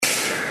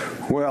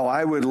Well,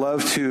 I would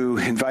love to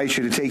invite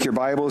you to take your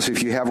Bibles,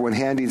 if you have one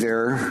handy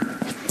there.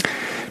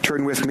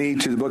 Turn with me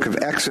to the book of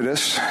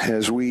Exodus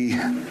as we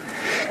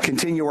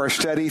continue our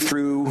study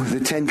through the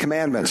Ten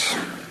Commandments.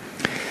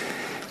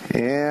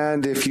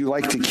 And if you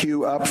like to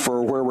queue up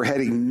for where we're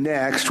heading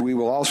next, we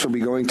will also be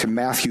going to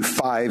Matthew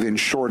 5 in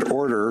short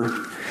order.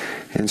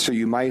 And so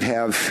you might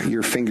have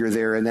your finger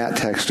there in that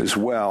text as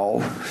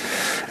well.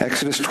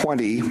 Exodus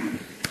 20.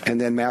 And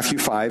then Matthew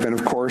 5, and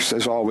of course,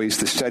 as always,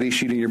 the study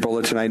sheet in your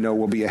bulletin I know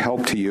will be a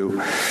help to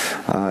you.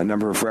 A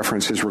number of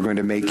references we're going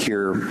to make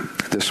here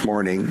this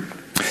morning.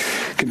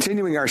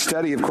 Continuing our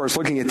study, of course,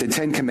 looking at the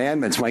Ten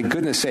Commandments. My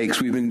goodness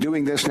sakes, we've been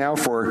doing this now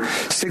for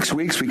 6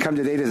 weeks. We come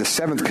today to the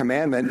seventh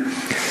commandment.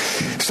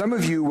 Some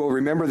of you will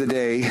remember the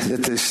day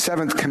that the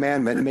seventh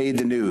commandment made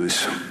the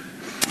news.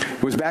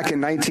 It was back in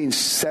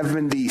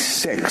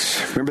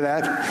 1976. Remember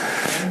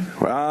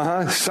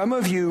that? Some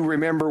of you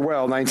remember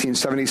well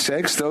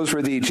 1976. Those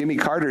were the Jimmy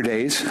Carter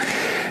days.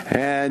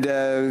 And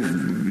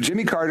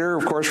Jimmy Carter,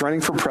 of course,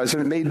 running for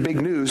president, made big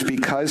news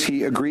because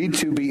he agreed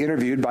to be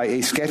interviewed by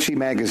a sketchy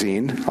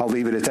magazine. I'll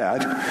leave it at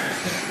that.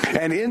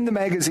 And in the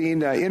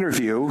magazine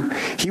interview,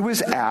 he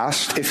was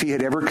asked if he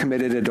had ever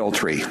committed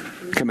adultery.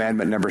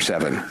 Commandment number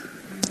 7.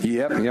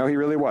 Yep, he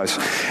really was.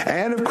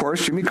 And, of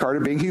course, Jimmy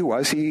Carter, being he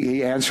was,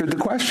 he answered the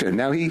question.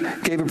 Now, he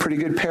gave a pretty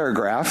good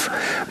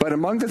paragraph, but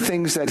among the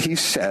things that he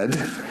said,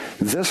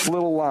 this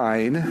little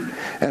line,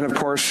 and, of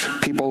course,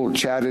 people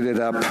chatted it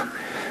up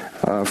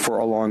for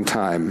a long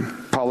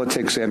time,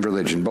 politics and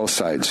religion, both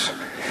sides.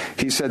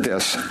 He said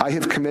this, "I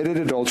have committed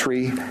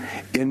adultery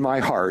in my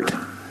heart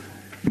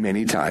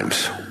many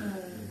times."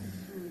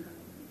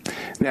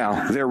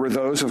 Now, there were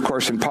those, of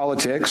course, in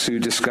politics who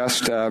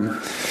discussed,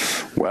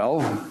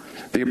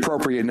 the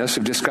appropriateness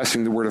of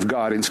discussing the Word of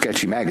God in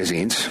sketchy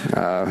magazines.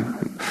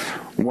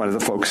 One of the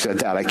folks said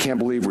that. I can't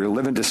believe we're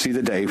living to see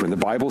the day when the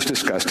Bible's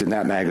discussed in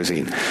that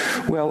magazine.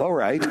 Well, all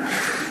right.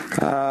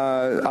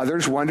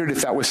 Others wondered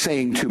if that was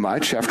saying too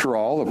much. After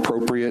all,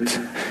 appropriate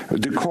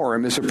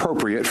decorum is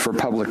appropriate for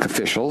public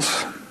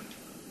officials.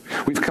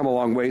 We've come a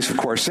long ways, of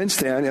course, since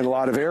then in a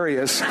lot of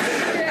areas.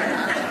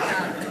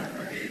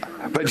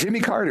 But Jimmy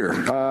Carter,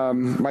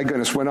 my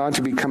goodness, went on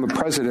to become a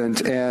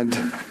president and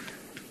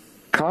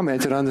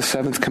commented on the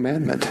seventh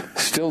commandment.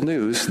 Still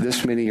news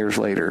this many years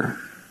later.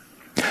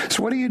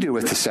 So what do you do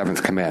with the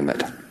seventh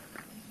commandment?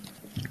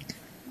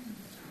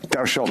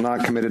 Thou shalt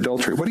not commit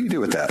adultery. What do you do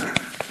with that?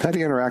 How do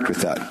you interact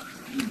with that?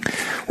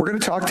 We're going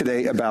to talk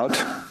today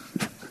about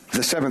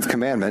the seventh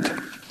commandment,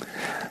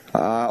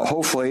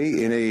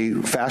 hopefully in a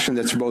fashion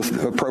that's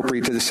both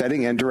appropriate to the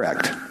setting and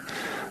direct.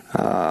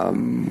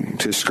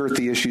 To skirt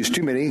the issues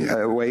too many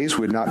ways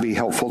would not be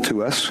helpful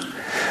to us.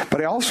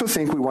 But I also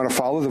think we want to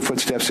follow the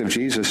footsteps of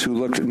Jesus, who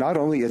looked not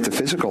only at the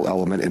physical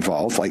element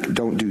involved, like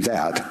don't do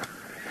that,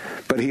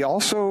 but he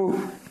also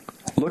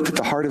looked at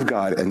the heart of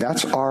God, and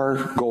that's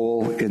our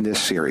goal in this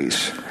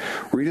series,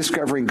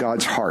 rediscovering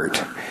God's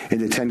heart in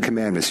the Ten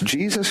Commandments.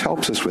 Jesus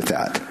helps us with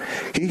that.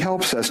 He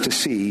helps us to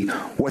see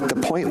what the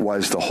point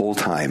was the whole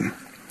time.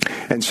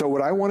 And so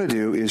what I want to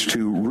do is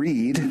to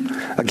read,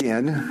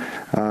 again,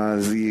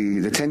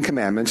 the Ten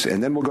Commandments,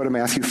 and then we'll go to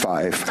Matthew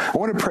 5. I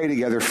want to pray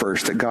together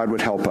first that God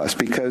would help us,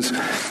 because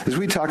as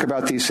we talk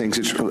about these things,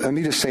 let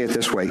me just say it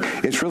this way,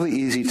 it's really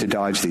easy to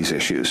dodge these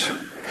issues.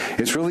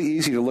 It's really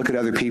easy to look at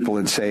other people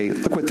and say,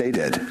 look what they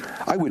did.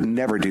 I would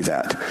never do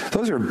that.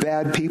 Those are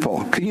bad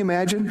people. Can you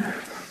imagine?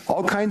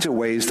 All kinds of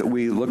ways that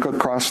we look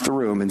across the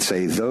room and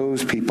say,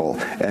 those people,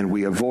 and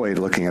we avoid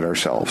looking at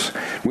ourselves.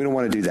 We don't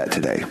want to do that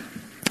today.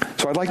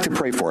 So I'd like to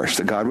pray for us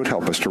that God would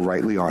help us to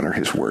rightly honor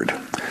his word.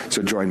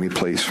 So join me,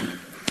 please.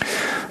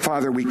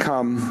 Father, we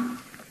come,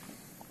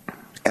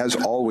 as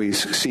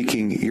always,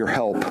 seeking your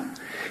help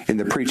in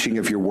the preaching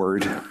of your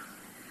word.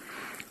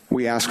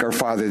 We ask our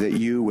Father that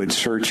you would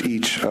search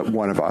each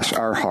one of us,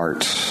 our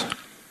hearts,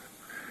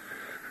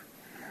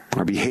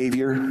 our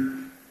behavior,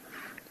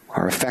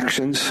 our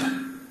affections,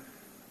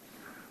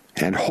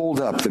 and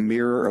hold up the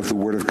mirror of the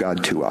word of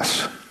God to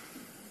us.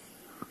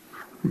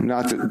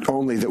 Not that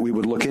only that we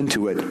would look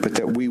into it, but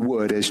that we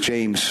would, as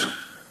James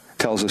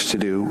tells us to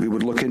do, we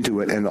would look into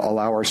it and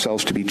allow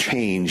ourselves to be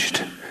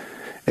changed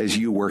as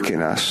you work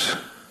in us.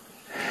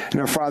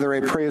 Now, Father, I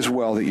pray as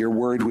well that your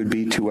word would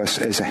be to us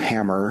as a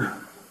hammer,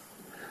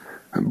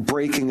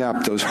 breaking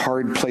up those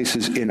hard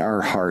places in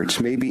our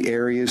hearts, maybe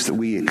areas that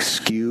we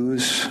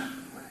excuse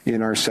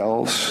in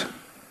ourselves,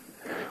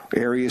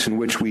 areas in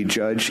which we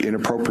judge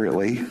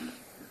inappropriately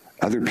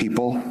other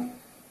people.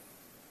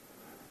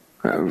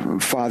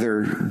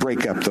 Father,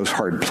 break up those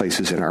hard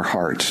places in our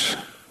hearts.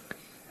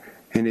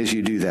 And as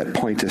you do that,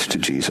 point us to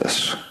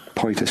Jesus.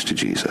 Point us to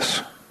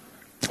Jesus.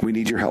 We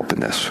need your help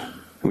in this.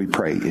 We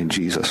pray in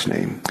Jesus'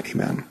 name.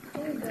 Amen.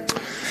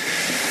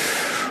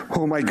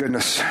 Oh, my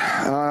goodness.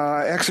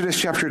 Exodus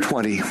chapter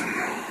 20.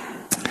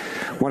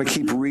 I want to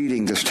keep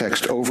reading this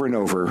text over and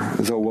over,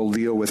 though we'll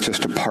deal with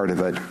just a part of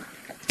it.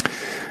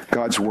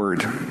 God's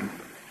word.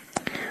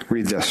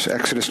 Read this.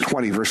 Exodus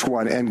 20, verse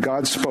 1. And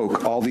God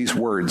spoke all these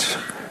words,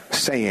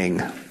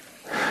 saying,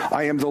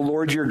 I am the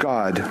Lord your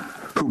God,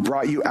 who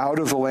brought you out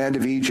of the land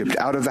of Egypt,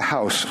 out of the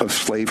house of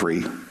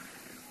slavery.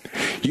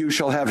 You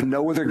shall have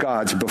no other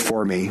gods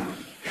before me.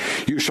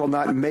 You shall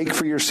not make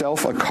for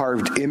yourself a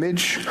carved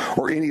image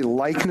or any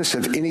likeness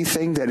of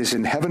anything that is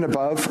in heaven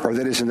above, or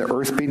that is in the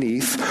earth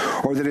beneath,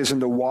 or that is in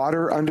the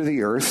water under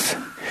the earth.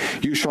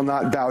 You shall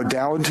not bow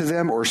down to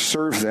them or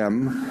serve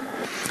them.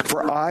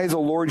 For I, the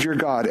Lord your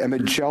God, am a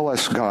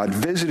jealous God,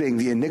 visiting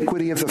the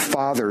iniquity of the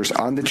fathers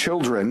on the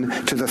children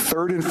to the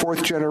third and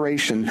fourth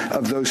generation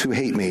of those who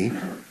hate me,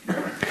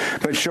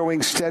 but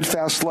showing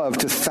steadfast love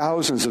to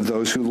thousands of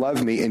those who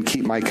love me and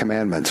keep my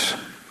commandments.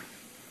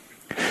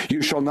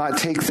 You shall not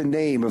take the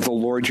name of the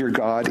Lord your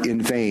God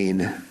in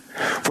vain,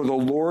 for the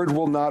Lord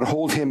will not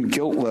hold him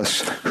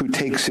guiltless who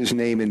takes his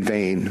name in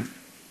vain.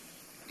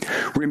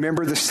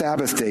 Remember the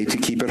Sabbath day to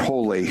keep it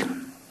holy.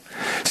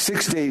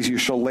 6 days you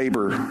shall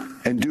labor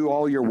and do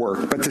all your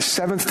work, but the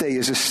seventh day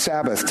is a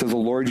Sabbath to the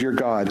Lord your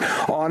God.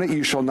 On it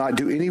you shall not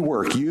do any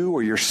work, you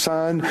or your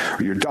son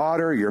or your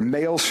daughter, or your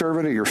male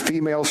servant or your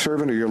female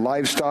servant or your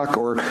livestock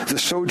or the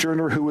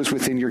sojourner who is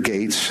within your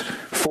gates.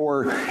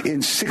 For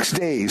in 6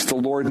 days the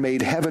Lord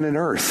made heaven and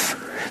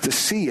earth, the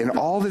sea and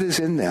all that is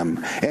in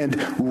them, and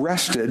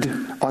rested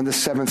on the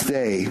seventh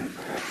day.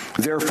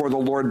 Therefore the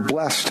Lord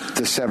blessed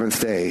the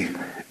seventh day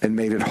and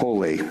made it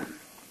holy.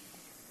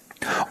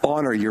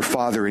 Honor your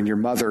father and your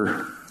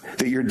mother,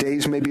 that your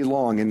days may be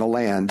long in the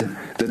land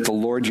that the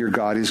Lord your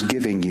God is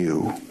giving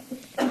you.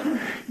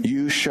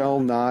 You shall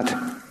not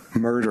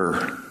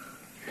murder.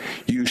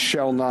 You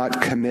shall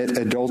not commit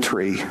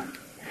adultery.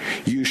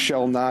 You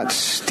shall not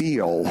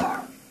steal.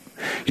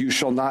 You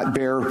shall not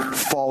bear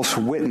false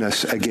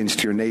witness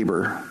against your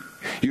neighbor.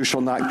 You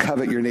shall not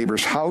covet your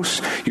neighbor's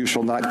house. You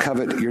shall not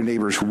covet your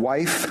neighbor's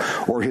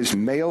wife, or his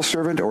male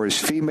servant, or his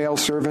female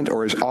servant,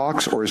 or his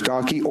ox, or his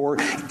donkey, or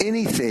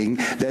anything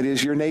that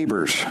is your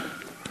neighbor's.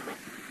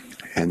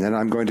 And then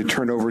I'm going to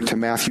turn over to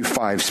Matthew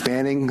 5.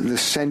 Spanning the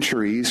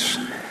centuries,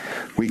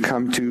 we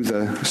come to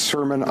the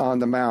Sermon on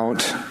the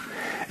Mount,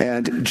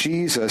 and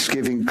Jesus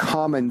giving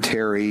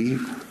commentary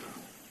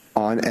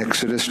on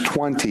Exodus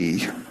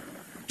 20.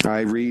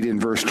 I read in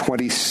verse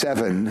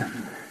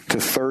 27 to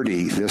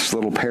 30, this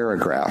little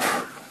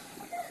paragraph.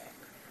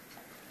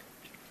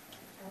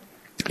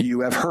 You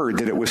have heard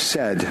that it was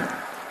said,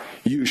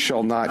 you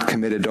shall not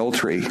commit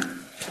adultery.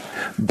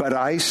 But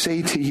I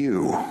say to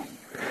you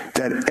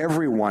that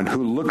everyone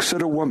who looks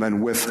at a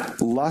woman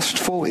with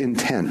lustful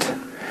intent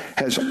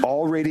has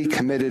already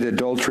committed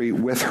adultery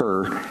with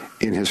her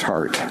in his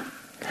heart.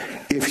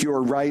 If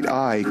your right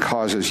eye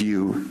causes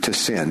you to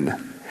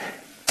sin,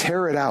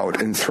 tear it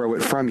out and throw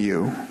it from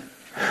you.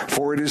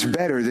 For it is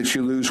better that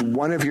you lose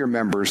one of your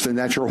members than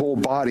that your whole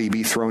body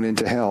be thrown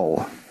into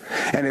hell.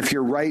 And if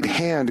your right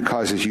hand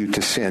causes you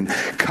to sin,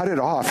 cut it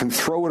off and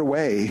throw it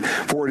away.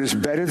 For it is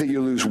better that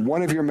you lose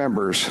one of your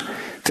members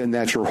than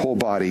that your whole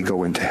body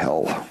go into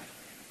hell.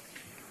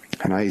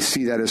 And I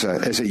see that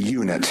as a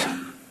unit,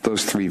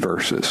 those three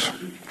verses.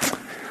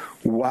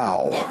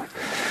 Wow.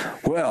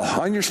 Well,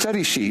 on your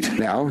study sheet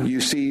now,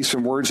 you see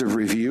some words of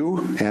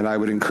review, and I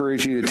would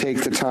encourage you to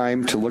take the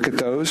time to look at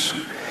those.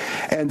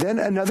 And then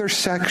another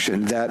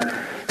section that,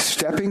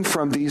 stepping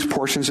from these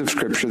portions of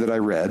Scripture that I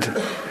read,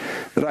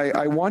 that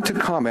I want to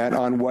comment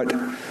on what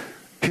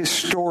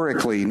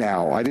historically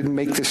now, I didn't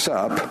make this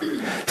up,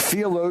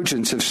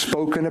 theologians have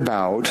spoken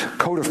about,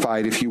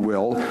 codified, if you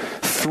will,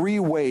 three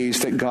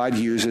ways that God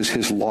uses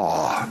his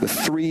law, the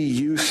three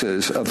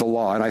uses of the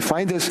law. And I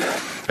find this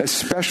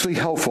especially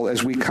helpful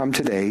as we come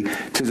today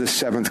to the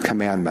seventh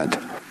commandment.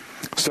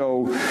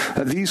 So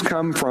these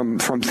come from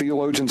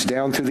theologians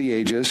down through the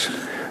ages,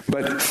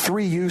 but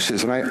three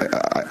uses, and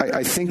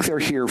I think they're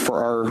here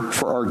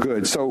for our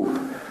good. So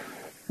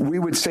we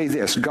would say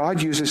this: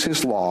 God uses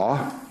his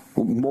law,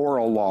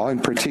 moral law in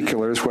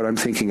particular is what I'm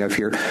thinking of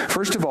here.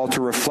 First of all,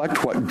 to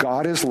reflect what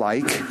God is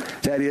like.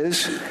 That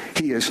is,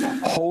 he is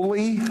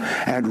holy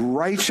and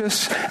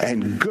righteous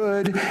and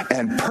good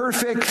and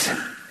perfect.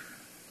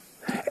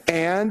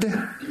 And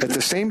at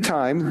the same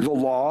time, the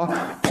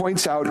law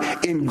points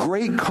out in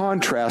great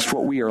contrast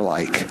what we are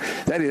like.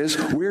 That is,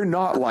 we're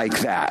not like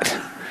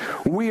that.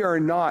 We are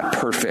not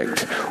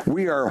perfect.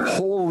 We are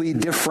wholly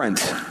different.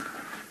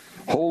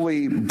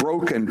 Wholly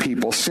broken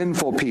people,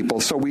 sinful people.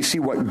 So we see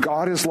what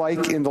God is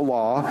like in the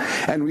law,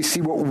 and we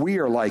see what we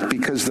are like,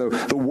 because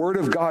the Word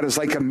of God is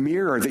like a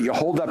mirror that you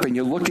hold up and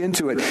you look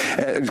into it.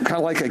 It's kind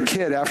of like a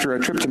kid after a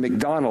trip to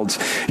McDonald's.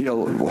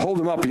 You hold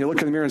them up and you look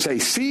in the mirror and say,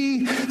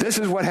 see, this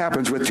is what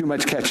happens with too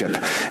much ketchup.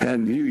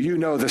 And you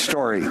know the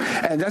story.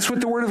 And that's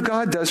what the Word of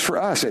God does for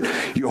us.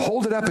 You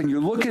hold it up and you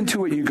look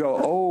into it and you go,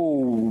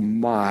 oh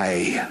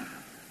my,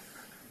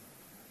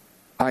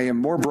 I am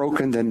more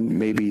broken than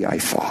maybe I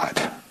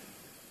thought.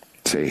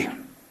 See,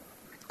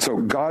 so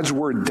God's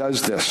word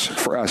does this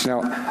for us.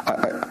 Now,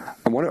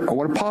 I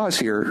want to pause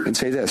here and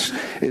say this: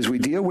 as we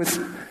deal with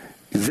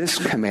this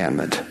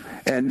commandment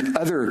and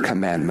other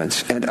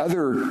commandments and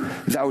other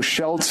thou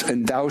shalts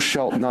and thou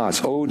shalt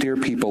nots. Oh, dear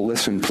people,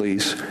 listen,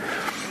 please.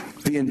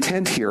 The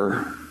intent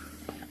here,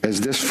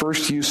 as this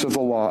first use of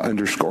the law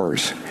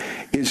underscores,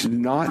 is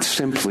not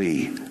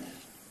simply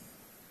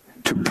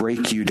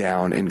break you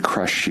down and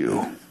crush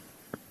you.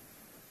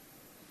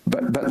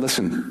 But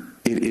listen,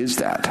 it is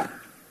that.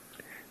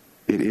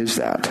 It is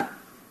that.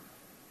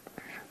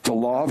 The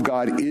law of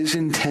God is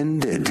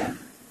intended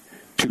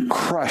to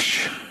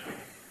crush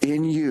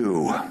in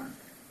you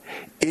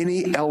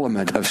any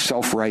element of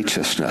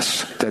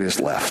self-righteousness that is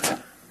left.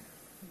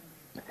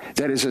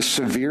 That is a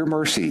severe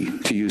mercy,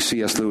 to use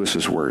C.S.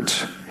 Lewis's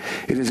words.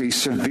 It is a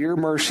severe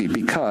mercy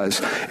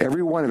because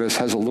every one of us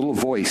has a little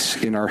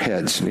voice in our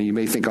heads. Now, you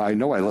may think, I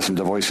know I listen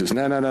to voices.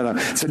 No.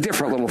 It's a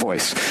different little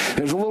voice.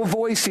 There's a little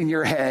voice in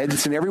your head.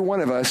 It's in every one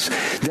of us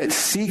that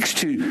seeks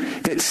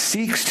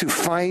to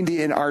find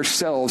in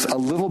ourselves a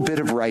little bit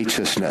of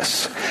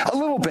righteousness. A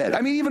little bit.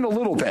 I mean, even a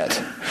little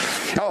bit.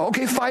 Oh,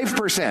 okay,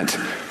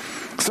 5%.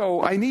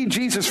 So I need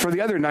Jesus for the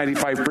other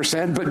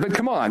 95%, but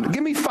come on,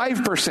 give me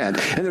 5%.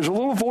 And there's a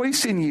little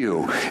voice in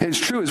you. And it's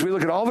true, as we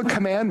look at all the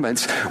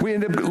commandments, we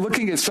end up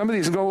looking at some of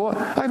these and go, well,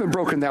 I haven't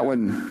broken that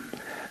one.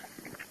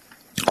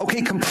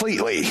 Okay,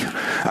 completely.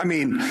 I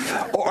mean,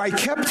 or I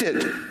kept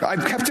it.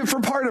 I've kept it for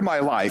part of my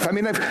life. I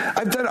mean,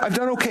 I've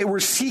done okay. We're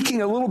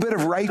seeking a little bit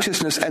of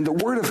righteousness, and the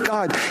Word of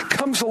God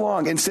comes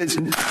along and says,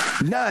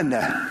 none.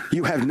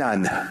 You have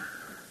none.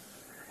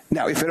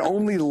 Now, if it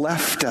only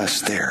left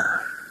us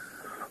there,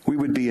 we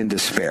would be in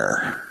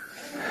despair.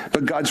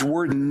 But God's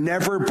word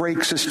never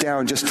breaks us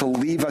down just to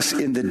leave us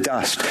in the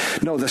dust.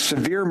 No, the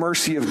severe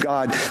mercy of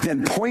God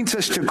then points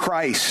us to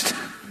Christ.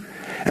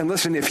 And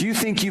listen, if you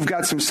think you've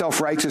got some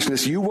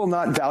self-righteousness, you will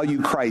not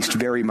value Christ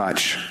very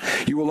much.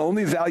 You will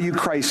only value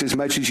Christ as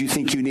much as you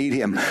think you need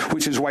him,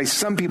 which is why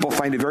some people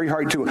find it very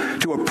hard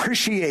to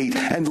appreciate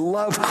and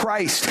love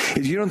Christ,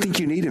 is you don't think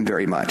you need him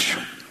very much.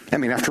 I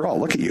mean, after all,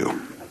 look at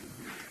you.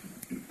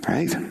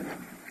 Right?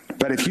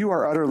 But if you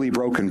are utterly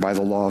broken by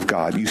the law of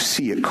God, you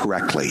see it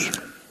correctly.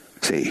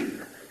 See?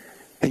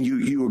 And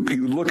you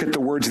look at the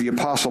words of the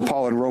Apostle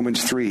Paul in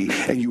Romans 3,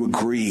 and you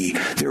agree,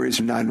 there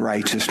is none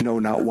righteous, no,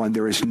 not one.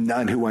 There is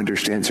none who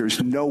understands. There is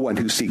no one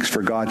who seeks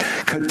for God.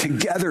 Could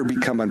together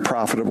become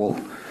unprofitable.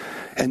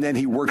 And then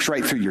he works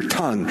right through your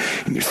tongue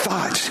and your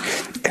thoughts,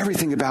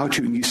 everything about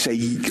you, and you say,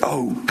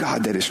 oh,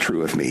 God, that is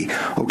true of me.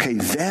 Okay,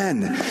 then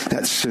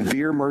that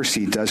severe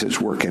mercy does its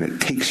work, and it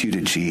takes you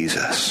to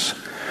Jesus,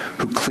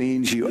 who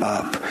cleans you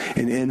up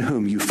and in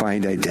whom you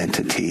find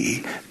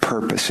identity,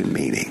 purpose, and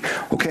meaning.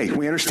 Okay,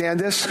 we understand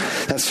this?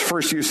 That's the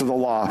first use of the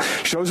law.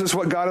 Shows us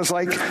what God is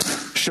like,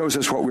 shows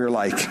us what we're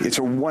like. It's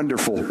a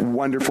wonderful,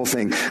 wonderful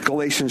thing.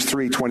 Galatians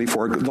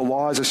 3:24. The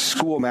law is a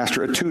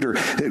schoolmaster, a tutor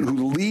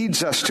who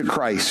leads us to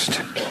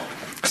Christ.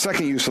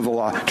 Second use of the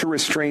law, to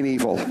restrain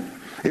evil.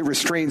 It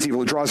restrains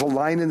evil. It draws a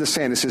line in the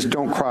sand. It says,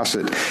 don't cross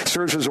it. It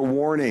serves as a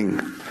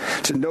warning.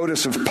 It's a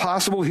notice of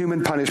possible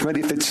human punishment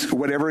if it's,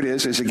 whatever it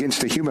is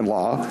against a human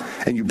law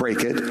and you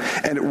break it.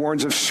 And it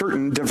warns of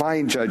certain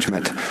divine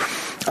judgment.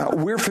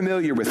 We're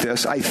familiar with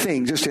this, I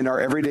think, just in our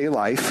everyday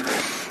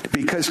life,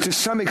 because to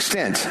some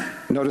extent,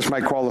 notice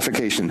my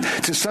qualification,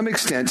 to some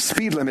extent,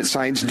 speed limit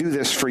signs do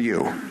this for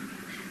you.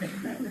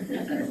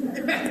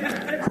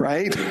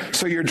 Right?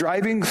 So you're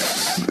driving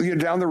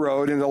down the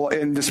road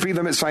and the speed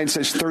limit sign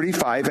says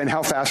 35, and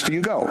how fast do you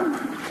go?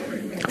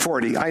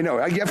 40. I know.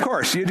 Of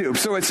course you do.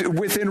 So it's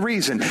within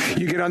reason.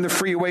 You get on the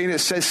freeway and it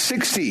says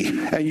 60,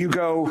 and you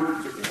go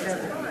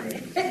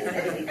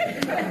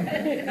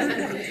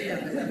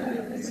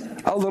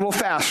a little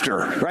faster,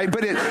 right?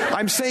 But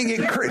I'm saying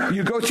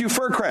you go to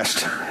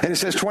Furcrest and it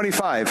says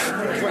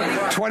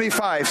 25.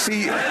 25.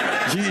 See,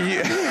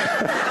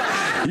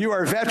 you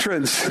are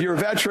veterans. You're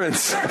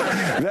veterans.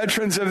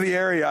 Veterans of the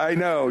area. I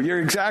know.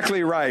 You're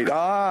exactly right.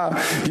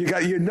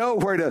 You know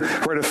where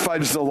to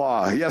fudge the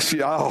law. Yes.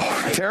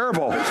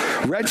 Terrible.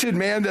 Wretched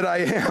man that I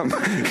am.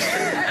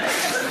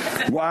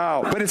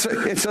 Wow. But it's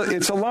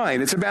a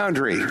line. It's a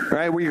boundary,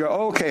 right? Where you go,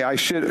 okay,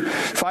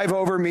 5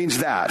 over means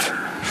that,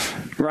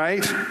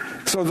 right?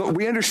 So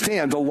we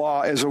understand the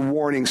law as a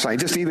warning sign,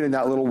 just even in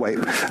that little way.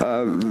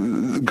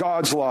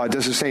 God's law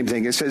does the same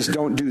thing. It says,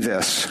 don't do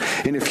this.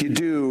 And if you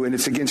do, and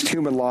it's against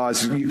human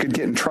laws, you could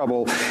get in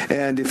trouble.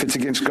 And if it's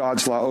against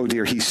God's law, oh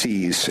dear, he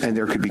sees. And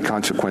there could be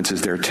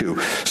consequences there too.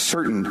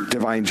 Certain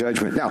divine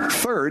judgment. Now,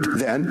 third,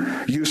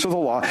 then, use of the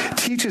law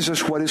teaches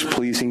us what is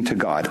pleasing to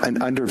God,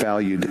 an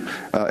undervalued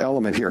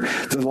element here.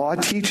 The law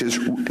teaches,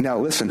 now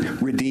listen,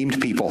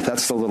 redeemed people.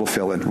 That's the little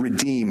fill-in.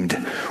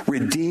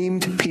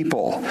 Redeemed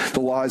people.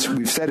 The law is,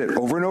 we've said it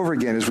over and over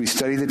again as we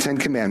study the Ten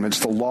Commandments.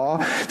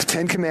 The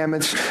Ten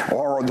Commandments,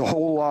 or the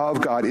whole law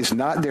of God, is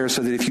not there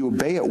so that if you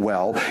obey it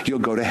well, you'll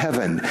go to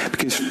heaven.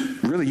 Because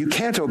really, you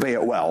can't obey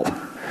it well.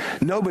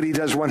 Nobody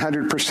does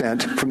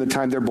 100% from the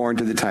time they're born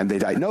to the time they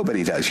die.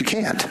 Nobody does. You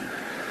can't.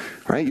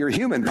 Right? You're a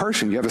human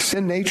person. You have a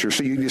sin nature,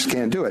 so you just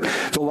can't do it.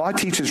 The law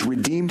teaches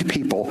redeemed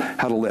people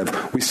how to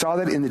live. We saw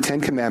that in the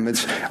Ten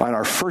Commandments on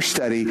our first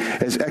study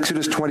as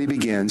Exodus 20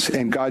 begins,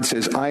 and God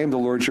says, I am the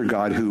Lord your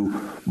God who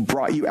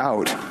brought you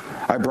out.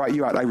 I brought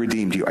you out. I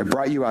redeemed you. I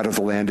brought you out of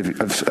the land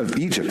of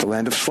Egypt, the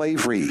land of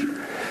slavery.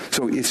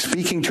 So it's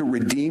speaking to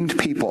redeemed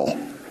people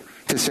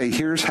to say,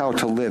 here's how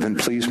to live and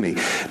please me.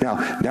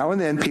 Now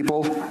and then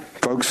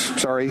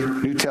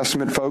New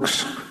Testament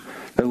folks,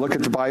 They look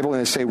at the Bible and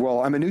they say,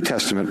 well, I'm a New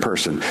Testament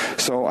person,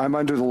 so I'm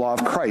under the law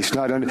of Christ,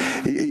 not under...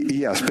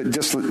 Yes, but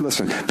just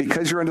listen.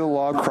 Because you're under the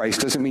law of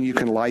Christ doesn't mean you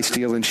can lie,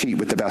 steal, and cheat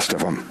with the best of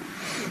them.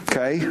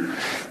 Okay?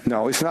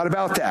 No, it's not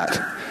about that.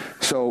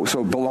 So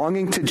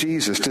belonging to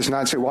Jesus does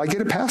not say, well, I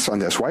get a pass on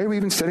this. Why are we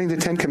even studying the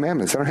Ten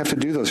Commandments? I don't have to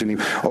do those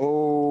anymore.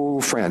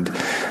 Oh, friend,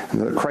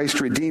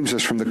 Christ redeems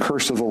us from the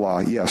curse of the law.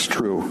 Yes,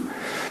 true,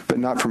 but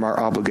not from our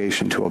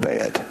obligation to obey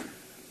it.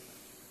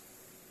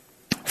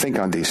 Think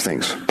on these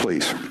things,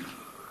 please.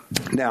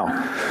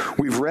 Now,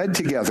 we've read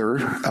together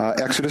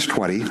Exodus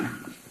 20.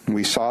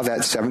 We saw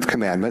that seventh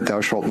commandment,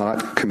 thou shalt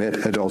not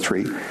commit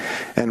adultery.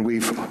 And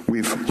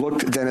we've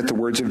looked then at the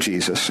words of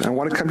Jesus. And I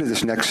want to come to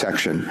this next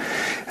section.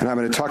 And I'm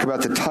going to talk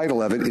about the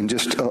title of it in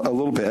just a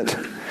little bit.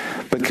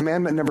 But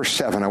commandment number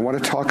 7, I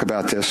want to talk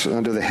about this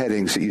under the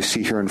headings that you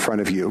see here in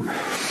front of you.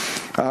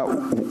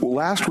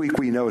 Last week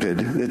we noted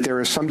that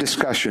there is some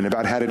discussion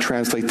about how to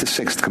translate the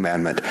 6th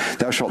commandment.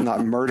 Thou shalt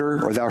not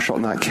murder or thou shalt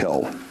not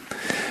kill.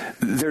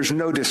 There's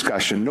no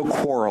discussion, no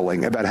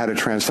quarreling about how to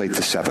translate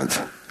the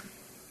 7th.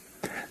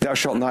 Thou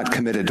shalt not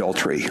commit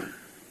adultery.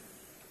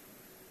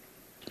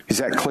 Is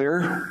that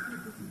clear?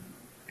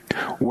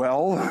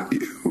 Well,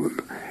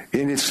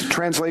 in its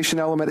translation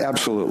element,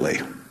 absolutely.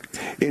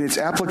 In its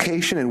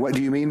application, and what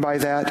do you mean by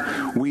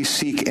that? We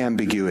seek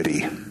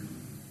ambiguity.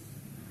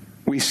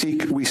 We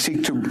seek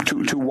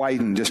to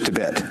widen just a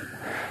bit.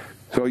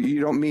 So you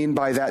don't mean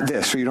by that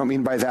this, or you don't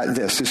mean by that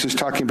this. This is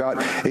talking about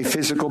a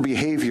physical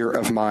behavior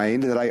of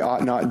mine that I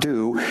ought not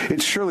do.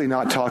 It's surely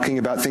not talking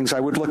about things I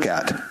would look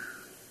at.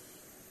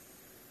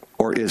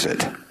 Or is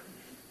it?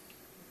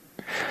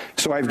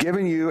 So I've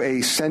given you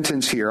a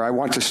sentence here. I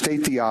want to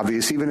state the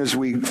obvious, even as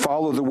we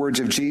follow the words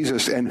of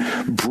Jesus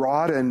and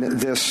broaden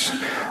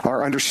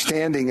our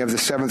understanding of the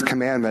 7th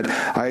commandment.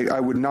 I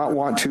would not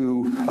want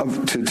to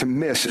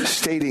miss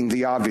stating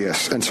the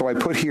obvious. And so I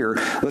put here,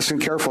 listen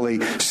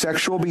carefully,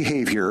 sexual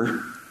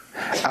behavior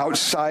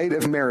outside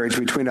of marriage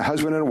between a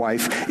husband and a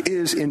wife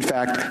is in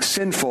fact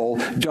sinful.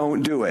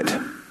 Don't do it.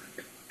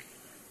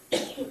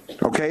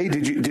 Okay,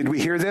 did we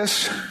hear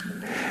this?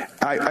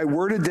 I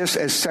worded this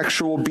as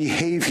sexual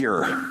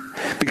behavior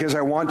because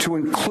I want to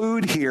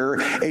include here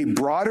a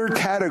broader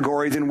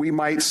category than we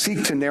might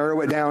seek to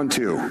narrow it down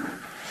to.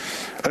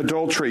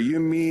 Adultery, you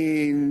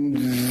mean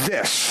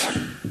this,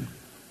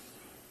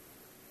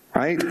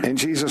 right? And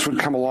Jesus would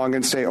come along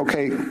and say,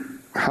 okay,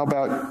 how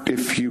about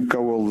if you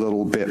go a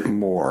little bit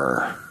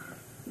more?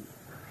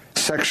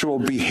 Sexual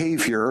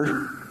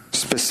behavior,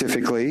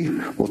 specifically,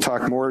 we'll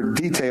talk more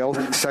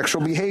detailed,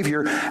 sexual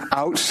behavior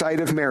outside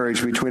of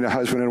marriage between a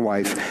husband and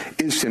wife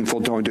is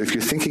sinful. Don't do it. If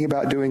you're thinking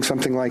about doing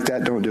something like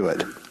that, don't do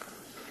it.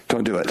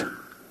 Don't do it.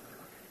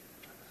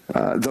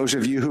 Those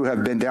of you who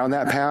have been down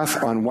that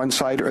path on one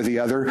side or the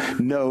other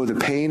know the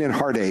pain and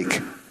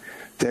heartache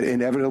that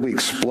inevitably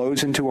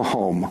explodes into a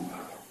home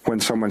when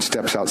someone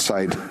steps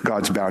outside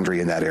God's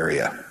boundary in that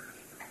area.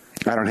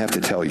 I don't have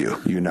to tell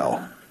you, you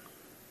know.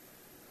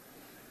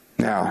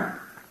 Now,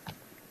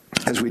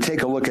 as we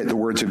take a look at the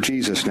words of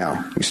Jesus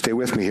now, you stay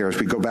with me here as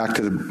we go back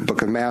to the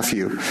book of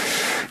Matthew.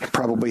 You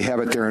probably have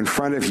it there in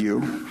front of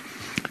you.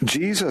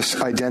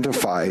 Jesus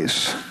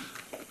identifies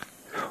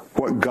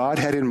what God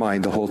had in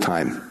mind the whole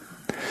time.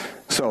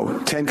 So,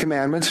 10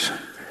 commandments,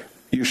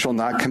 you shall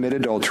not commit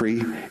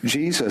adultery.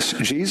 Jesus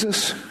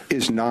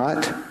is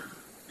not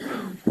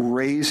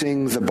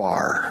raising the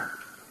bar.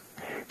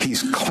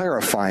 He's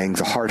clarifying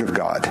the heart of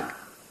God.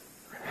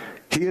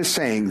 He is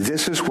saying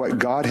this is what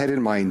God had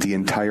in mind the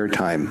entire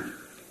time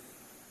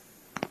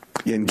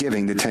in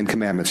giving the 10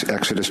 commandments.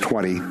 Exodus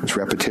 20, it's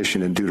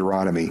repetition in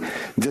Deuteronomy.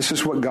 This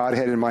is what God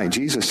had in mind.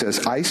 Jesus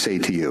says, I say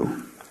to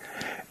you,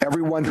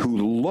 everyone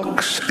who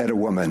looks at a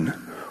woman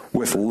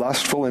with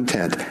lustful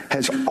intent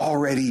has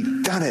already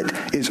done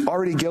it, is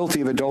already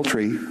guilty of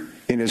adultery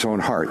in his own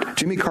heart.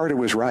 Jimmy Carter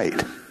was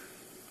right.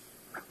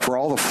 For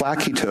all the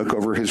flack he took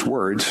over his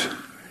words,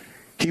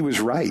 he was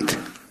right.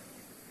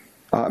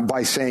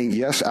 By saying,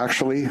 yes,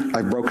 actually,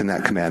 I've broken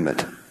that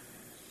commandment.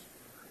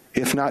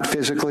 If not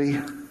physically,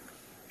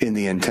 in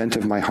the intent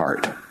of my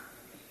heart.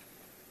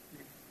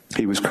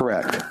 He was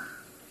correct.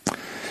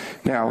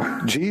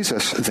 Now,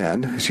 Jesus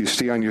then, as you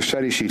see on your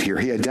study sheet here,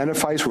 he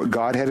identifies what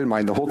God had in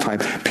mind the whole time.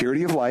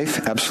 Purity of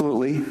life,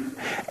 absolutely.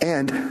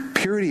 And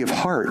purity of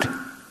heart.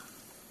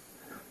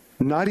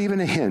 Not even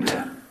a hint.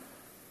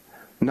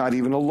 Not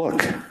even a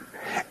look.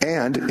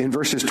 And in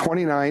verses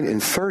 29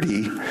 and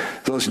 30,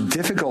 those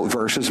difficult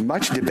verses,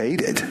 much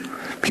debated.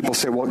 People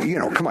say, well,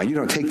 come on, you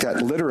don't take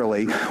that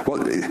literally. Well,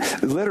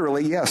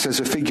 literally, yes, as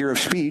a figure of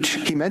speech.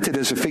 He meant it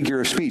as a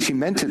figure of speech. He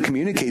meant to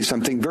communicate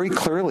something very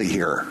clearly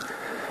here.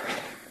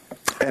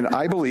 And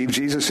I believe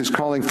Jesus is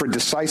calling for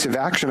decisive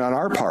action on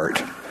our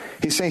part.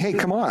 He's saying, hey,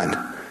 come on.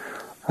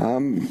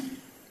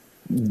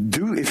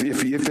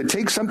 If it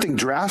takes something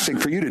drastic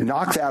for you to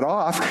knock that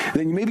off,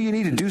 then maybe you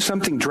need to do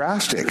something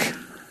drastic.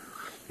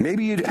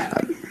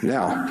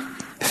 Now,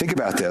 think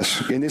about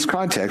this. In this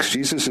context,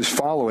 Jesus is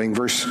following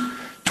verse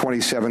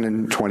 27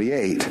 and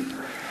 28.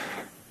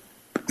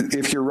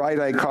 if your right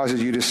eye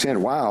causes you to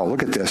sin, wow,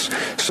 look at this.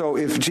 So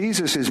if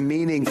Jesus is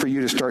meaning for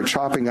you to start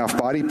chopping off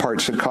body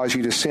parts that cause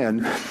you to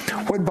sin,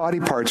 what body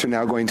parts are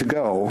now going to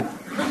go?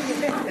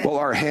 Well,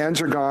 our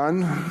hands are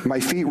gone. My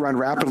feet run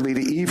rapidly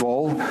to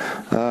evil,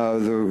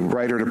 the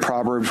writer to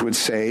Proverbs would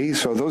say.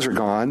 So those are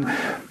gone.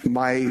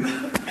 My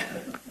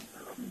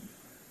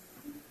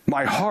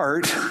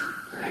heart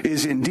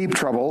is in deep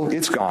trouble.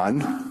 It's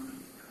gone.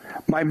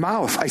 My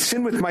mouth, I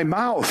sin with my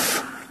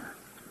mouth.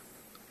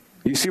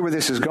 You see where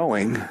this is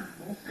going?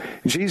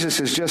 Jesus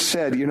has just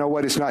said, you know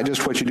what, it's not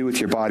just what you do with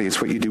your body, it's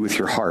what you do with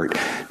your heart.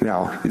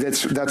 Now,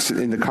 that's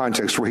in the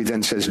context where he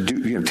then says,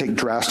 take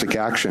drastic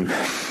action.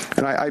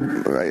 And I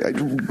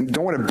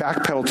don't want to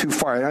backpedal too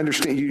far. I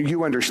understand,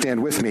 you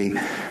understand with me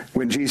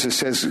when Jesus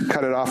says,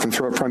 cut it off and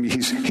throw it from you.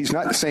 He's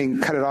not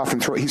saying cut it off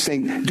and throw it. He's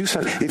saying, do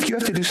something. If you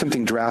have to do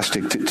something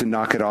drastic to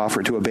knock it off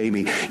or to obey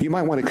me, you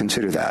might want to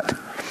consider that.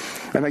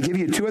 And I give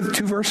you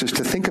two verses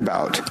to think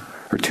about,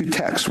 or two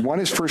texts. One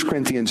is 1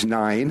 Corinthians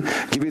 9.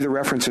 I'll give you the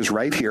references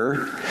right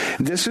here.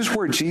 This is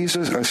where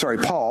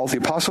Paul, the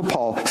Apostle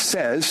Paul,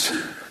 says,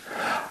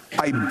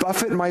 I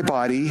buffet my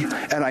body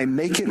and I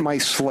make it my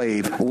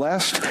slave,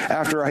 lest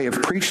after I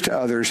have preached to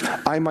others,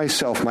 I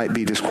myself might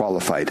be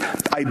disqualified.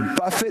 I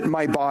buffet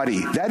my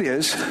body. That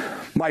is,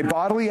 my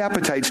bodily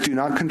appetites do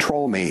not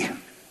control me.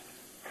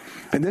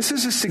 And this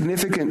is a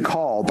significant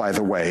call, by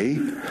the way,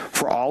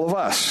 for all of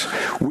us.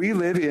 We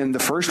live in the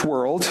first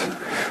world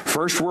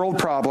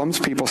problems,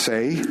 people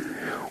say.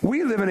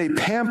 We live in a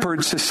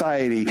pampered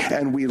society,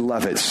 and we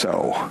love it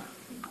so.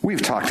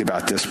 We've talked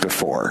about this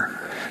before.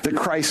 The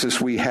crisis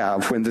we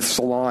have when the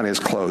salon is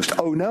closed.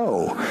 Oh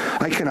no,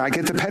 I cannot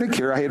get the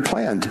pedicure I had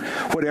planned.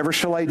 Whatever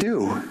shall I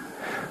do?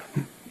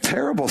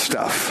 Terrible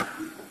stuff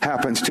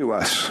happens to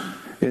us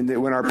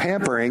when our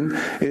pampering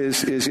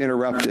is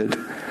interrupted.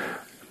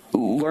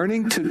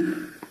 Learning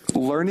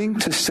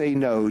to say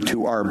no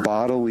to our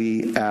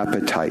bodily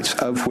appetites,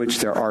 of which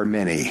there are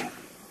many.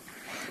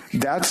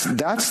 That's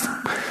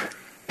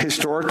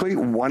historically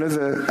one of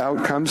the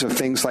outcomes of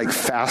things like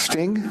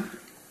fasting,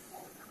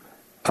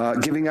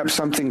 giving up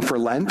something for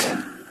Lent,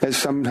 as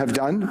some have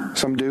done,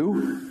 some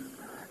do.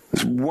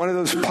 It's one of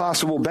those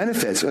possible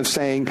benefits of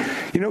saying,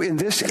 in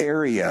this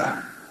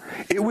area,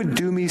 it would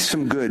do me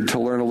some good to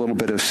learn a little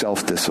bit of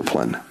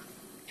self-discipline.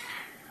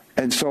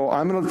 And so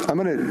I'm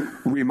going to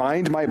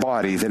remind my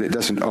body that it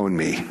doesn't own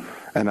me,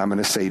 and I'm going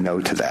to say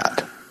no to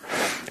that.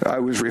 I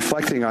was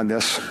reflecting on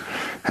this.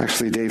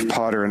 Actually, Dave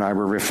Potter and I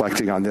were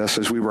reflecting on this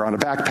as we were on a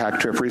backpack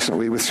trip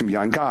recently with some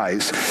young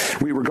guys.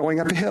 We were going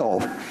up a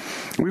hill.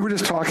 We were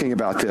just talking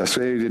about this.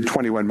 We did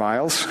 21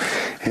 miles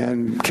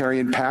and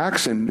carrying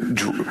packs and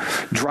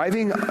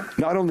driving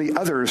not only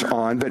others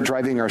on, but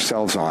driving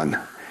ourselves on.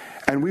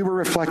 And we were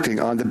reflecting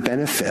on the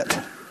benefit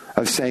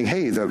of saying,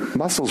 hey, the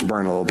muscles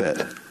burn a little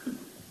bit.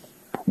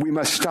 We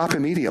must stop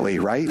immediately,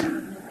 right?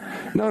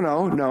 No.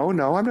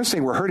 I'm not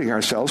saying we're hurting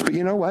ourselves, but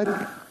you know what?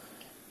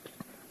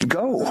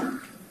 Go.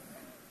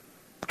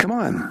 Come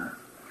on.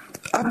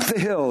 Up the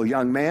hill,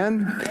 young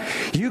man.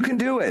 You can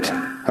do it.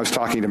 I was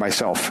talking to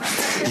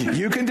myself.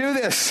 You can do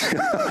this.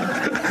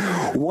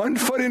 1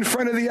 foot in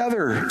front of the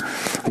other.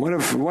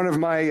 One of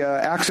my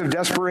acts of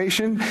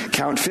desperation,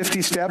 count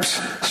 50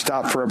 steps,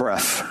 stop for a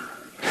breath.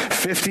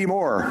 50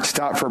 more,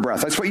 stop for a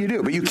breath. That's what you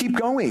do, but you keep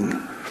going.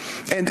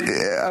 And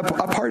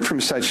apart from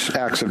such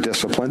acts of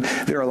discipline,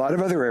 there are a lot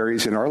of other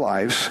areas in our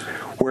lives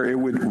where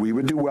we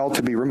would do well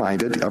to be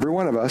reminded, every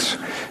one of us,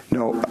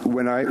 no,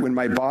 when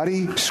my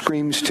body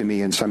screams to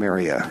me in some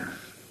area,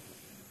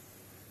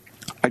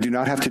 I do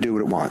not have to do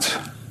what it wants.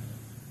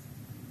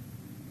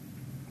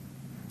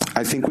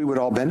 I think we would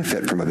all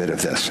benefit from a bit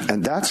of this.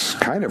 And that's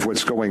kind of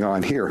what's going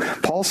on here.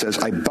 Paul says,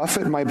 I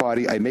buffet my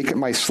body, I make it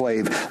my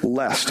slave,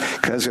 lest,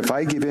 because if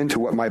I give in to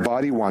what my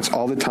body wants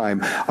all the time,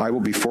 I will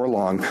before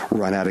long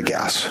run out of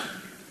gas.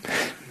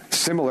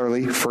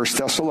 Similarly, 1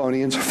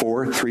 Thessalonians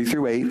 4, 3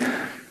 through 8,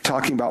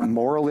 talking about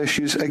moral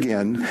issues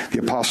again, the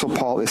Apostle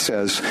Paul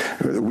says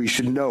we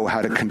should know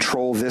how to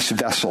control this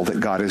vessel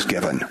that God has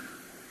given.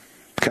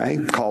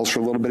 Okay, calls for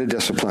a little bit of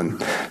discipline.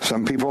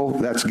 Some people,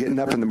 that's getting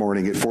up in the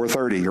morning at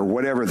 4:30 or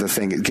whatever the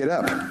thing is. Get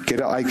up.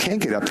 I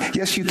can't get up.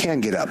 Yes, you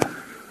can get up.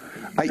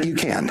 You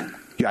can.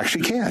 You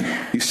actually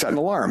can. You set an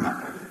alarm.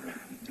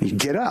 You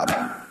get up.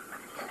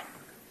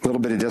 A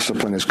little bit of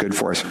discipline is good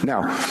for us.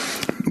 Now,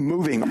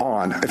 moving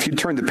on, if you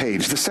turn the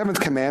page, the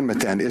seventh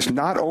commandment then is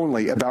not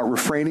only about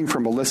refraining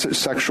from illicit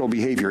sexual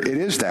behavior. It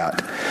is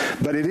that.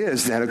 But it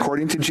is then,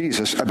 according to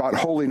Jesus, about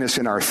holiness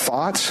in our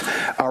thoughts,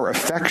 our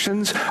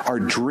affections,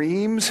 our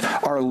dreams,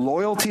 our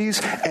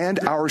loyalties, and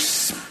our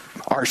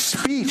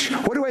speech.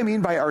 What do I mean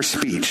by our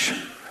speech?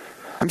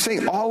 I'm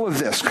saying all of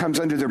this comes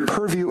under the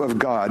purview of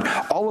God.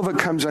 All of it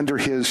comes under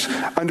his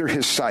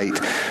sight.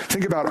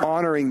 Think about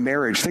honoring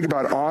marriage. Think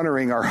about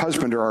honoring our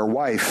husband or our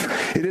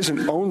wife. It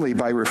isn't only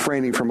by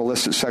refraining from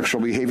illicit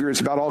sexual behavior.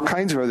 It's about all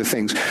kinds of other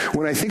things.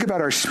 When I think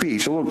about our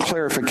speech, a little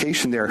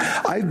clarification there.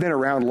 I've been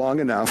around long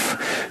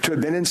enough to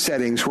have been in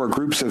settings where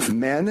groups of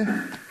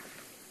men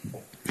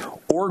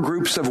or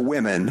groups of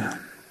women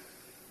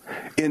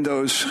in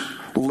those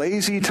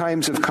lazy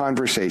times of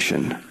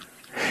conversation,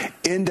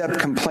 end up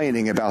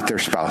complaining about their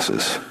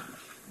spouses.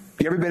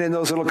 You ever been in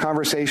those little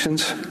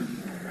conversations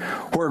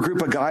where a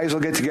group of guys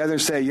will get together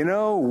and say,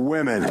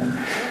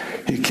 women,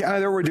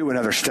 we're doing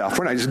other stuff.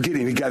 We're not just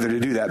getting together to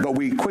do that, but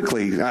we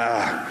quickly,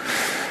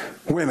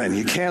 women,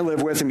 you can't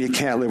live with them, you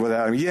can't live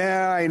without them.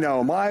 Yeah, I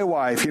know. My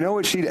wife, you know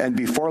what she... And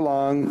before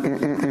long,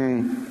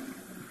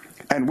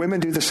 And women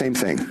do the same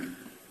thing.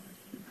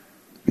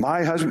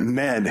 My husband,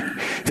 men,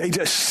 they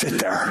just sit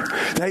there.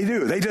 They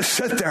do. They just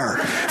sit there.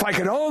 If I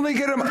could only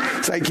get them...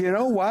 It's like, you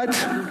know what?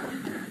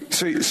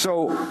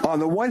 So on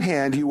the one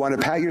hand, you want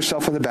to pat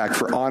yourself on the back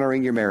for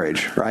honoring your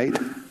marriage, right?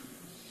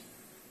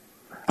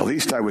 At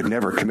least I would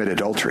never commit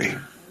adultery.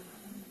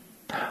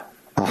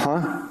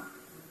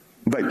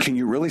 But can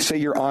you really say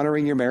you're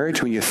honoring your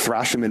marriage when you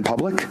thrash them in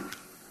public?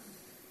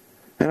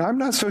 And I'm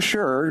not so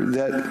sure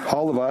that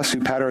all of us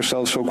who pat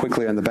ourselves so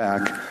quickly on the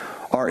back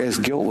are as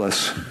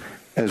guiltless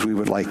as we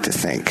would like to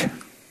think.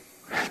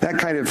 That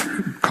kind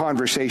of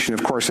conversation,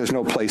 of course, has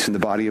no place in the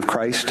body of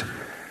Christ.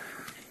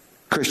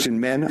 Christian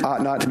men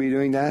ought not to be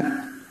doing that,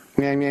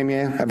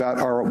 about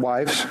our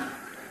wives.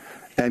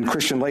 And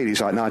Christian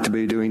ladies ought not to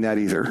be doing that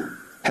either.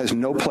 Has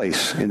no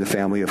place in the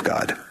family of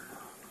God.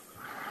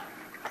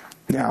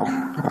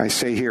 Now, I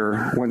say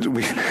here,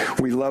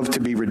 we love to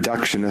be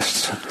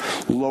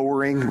reductionists,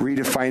 lowering,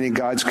 redefining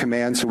God's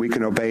command so we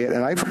can obey it.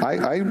 And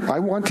I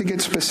want to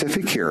get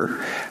specific here.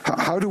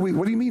 What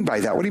do you mean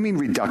by that? What do you mean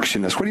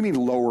reductionist? What do you mean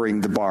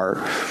lowering the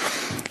bar?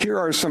 Here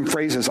are some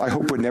phrases I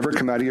hope would never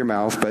come out of your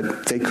mouth,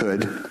 but they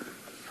could.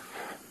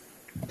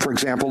 For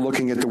example,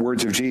 looking at the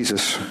words of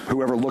Jesus,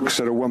 whoever looks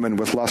at a woman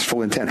with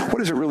lustful intent. What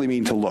does it really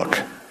mean to look?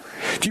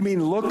 Do you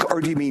mean look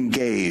or do you mean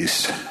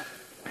gaze?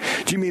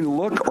 Do you mean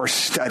look or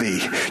study?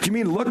 Do you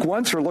mean look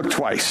once or look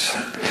twice?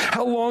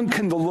 How long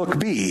can the look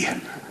be?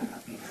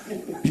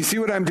 You see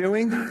what I'm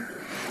doing?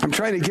 I'm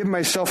trying to give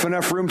myself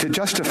enough room to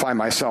justify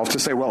myself to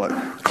say, well,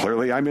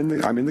 clearly I'm in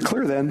the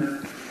clear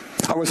then.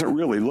 I wasn't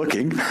really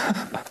looking.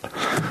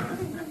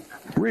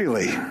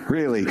 Really.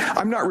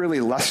 I'm not really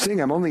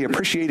lusting. I'm only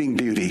appreciating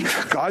beauty.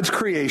 God's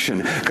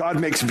creation. God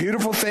makes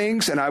beautiful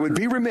things, and I would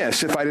be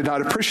remiss if I did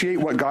not appreciate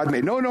what God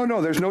made.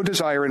 No. There's no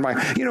desire in my...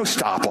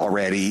 stop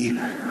already.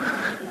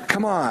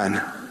 Come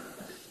on.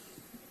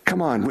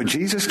 Would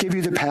Jesus give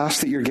you the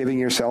pass that you're giving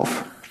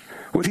yourself?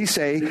 Would he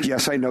say,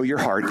 yes, I know your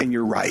heart, and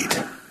you're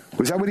right?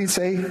 Was that what he'd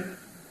say?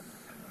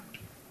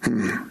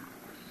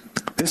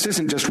 This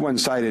isn't just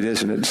one-sided,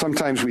 isn't it?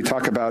 Sometimes we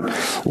talk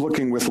about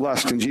looking with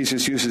lust, and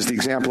Jesus uses the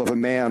example of a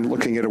man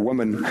looking at a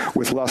woman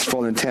with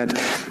lustful intent.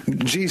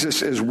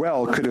 Jesus as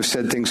well could have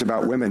said things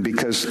about women,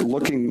 because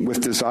looking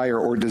with desire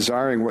or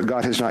desiring what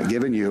God has not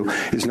given you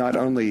is not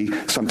only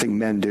something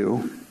men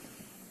do,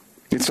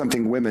 it's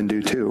something women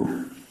do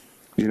too.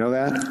 You know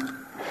that?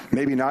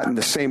 Maybe not in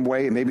the same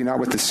way, maybe not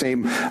with the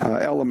same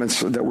elements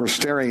that we're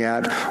staring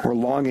at or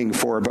longing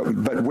for,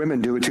 but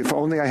women do it too. If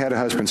only I had a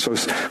husband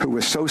who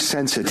was so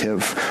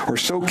sensitive or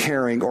so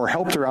caring or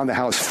helped around the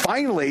house.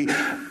 Finally,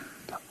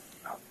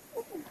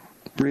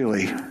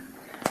 really.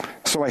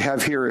 So I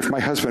have here, if my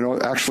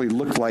husband actually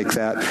looked like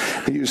that,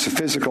 I use the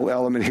physical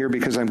element here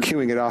because I'm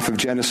cueing it off of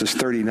Genesis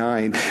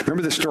 39.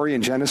 Remember the story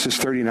in Genesis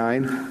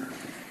 39?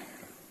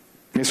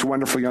 This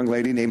wonderful young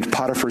lady named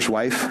Potiphar's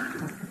wife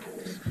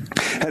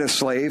had a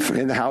slave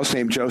in the house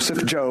named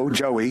Joseph,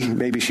 Joey,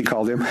 maybe she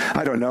called him,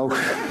 I don't know.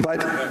 But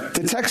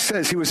the text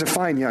says he was a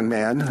fine young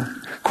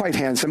man, quite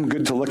handsome,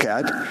 good to look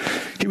at.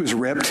 He was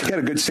ripped, he had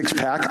a good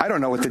six-pack. I don't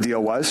know what the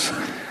deal was.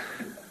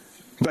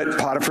 But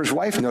Potiphar's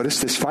wife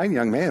noticed this fine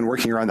young man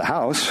working around the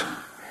house,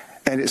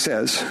 and it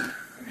says,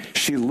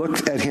 she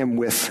looked at him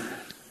with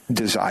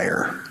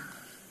desire.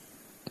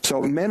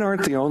 So men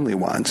aren't the only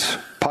ones.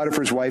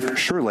 Potiphar's wife,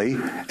 surely,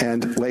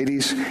 and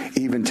ladies,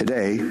 even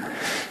today,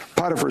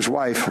 Potiphar's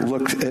wife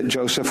looked at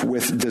Joseph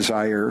with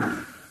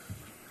desire.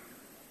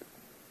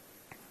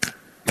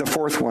 The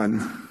fourth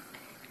one,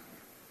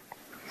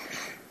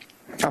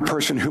 a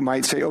person who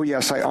might say, oh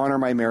yes, I honor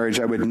my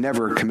marriage. I would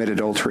never commit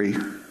adultery.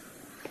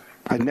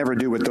 I'd never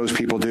do what those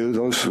people do.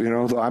 Those,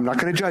 I'm not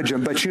going to judge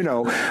them, but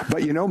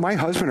my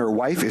husband or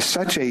wife is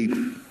such a,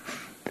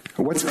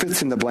 what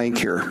fits in the blank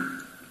here?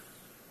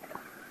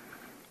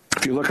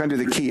 If you look under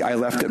the key, I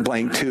left it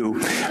blank too.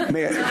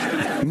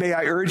 May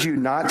I urge you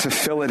not to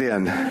fill it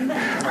in,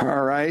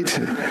 all right?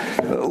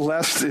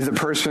 Lest the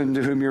person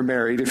to whom you're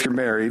married, if you're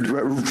married,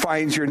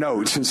 finds your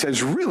notes and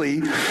says,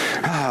 really?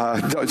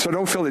 So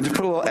don't fill it. Just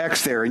put a little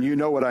X there and you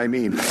know what I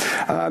mean.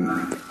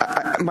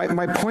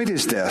 My point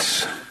is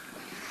this,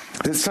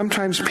 that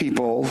sometimes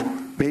people,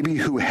 maybe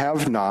who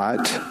have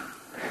not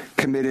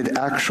committed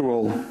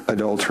actual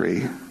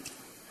adultery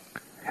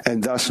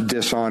and thus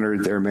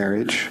dishonored their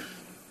marriage,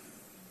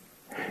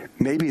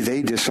 maybe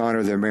they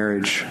dishonor their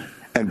marriage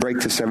and break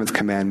the seventh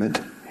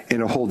commandment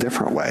in a whole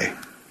different way.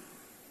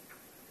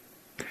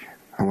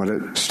 I want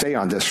to stay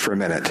on this for a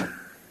minute.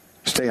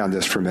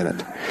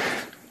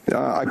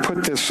 I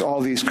put all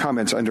these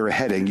comments under a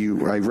heading.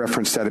 I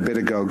referenced that a bit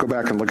ago. Go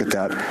back and look at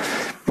that.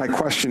 My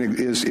question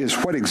is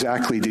what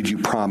exactly did you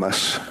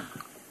promise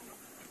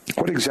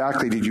What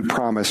exactly did you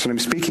promise? And I'm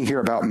speaking here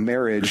about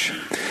marriage.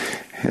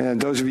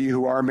 And those of you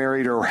who are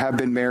married or have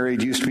been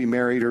married, used to be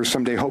married, or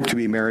someday hope to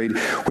be married,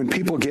 when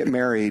people get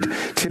married,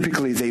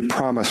 typically they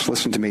promise,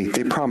 listen to me,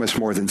 they promise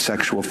more than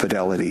sexual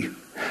fidelity.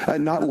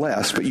 Not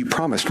less, but you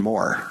promised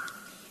more.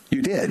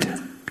 You did.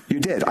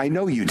 You did. I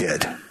know you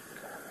did.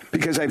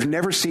 Because I've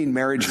never seen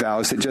marriage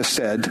vows that just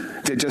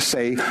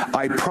say,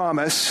 I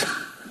promise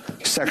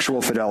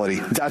sexual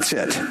fidelity. That's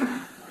it.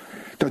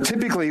 Now,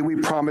 typically we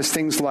promise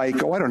things like,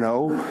 I don't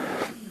know,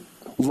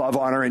 love,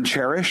 honor, and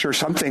cherish, or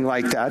something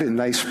like that in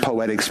nice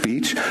poetic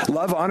speech.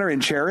 Love, honor,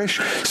 and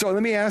cherish. So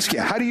let me ask you,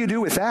 how do you do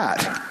with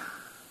that?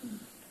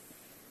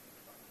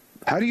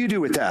 How do you do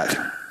with that?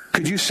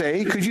 Could you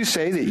say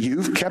that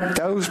you've kept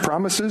those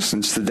promises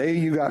since the day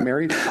you got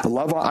married?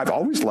 Love, I've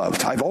always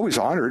loved. I've always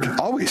honored.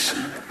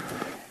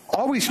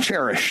 Always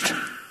cherished.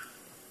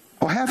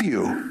 Oh, have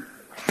you?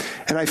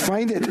 And I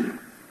find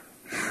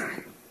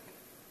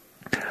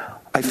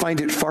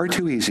it far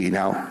too easy.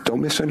 Now,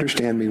 don't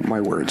misunderstand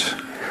my words.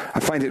 I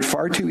find it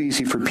far too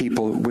easy for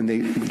people when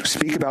they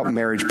speak about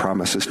marriage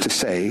promises to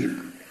say,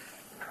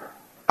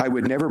 I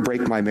would never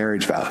break my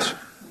marriage vows,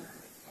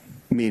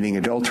 meaning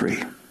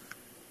adultery.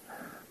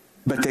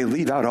 But they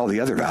leave out all the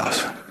other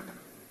vows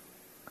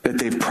that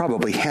they've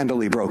probably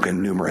handily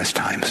broken numerous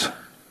times.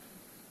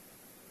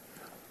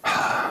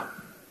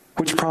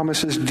 Which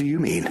promises do you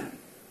mean?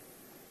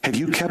 Have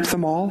you kept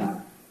them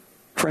all,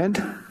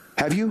 friend?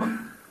 Have you?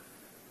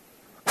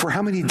 For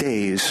how many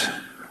days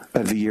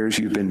of the years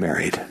you've been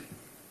married?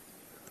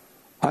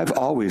 I've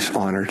always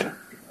honored.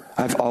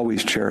 I've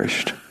always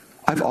cherished.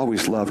 I've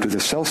always loved with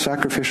a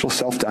self-sacrificial,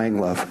 self-dying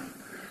love.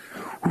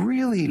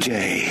 Really,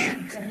 Jay?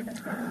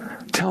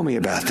 Tell me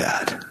about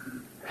that.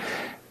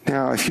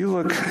 Now, if you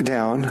look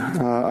down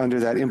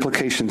under that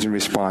implications and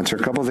response, there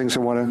are a couple of things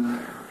I want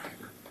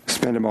to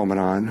spend a moment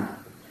on.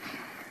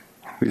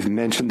 We've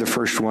mentioned the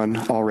first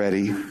one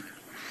already.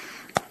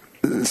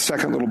 The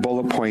second little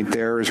bullet point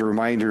there is a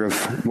reminder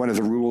of one of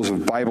the rules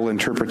of Bible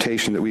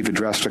interpretation that we've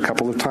addressed a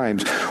couple of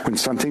times. When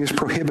something is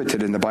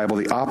prohibited in the Bible,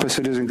 the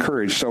opposite is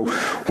encouraged. So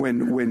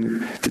when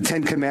the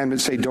Ten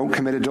Commandments say don't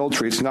commit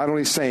adultery, it's not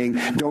only saying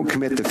don't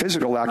commit the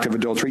physical act of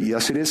adultery.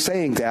 Yes, it is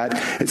saying that.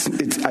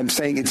 I'm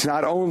saying it's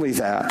not only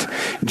that.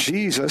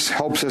 Jesus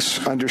helps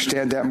us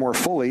understand that more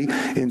fully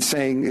in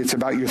saying it's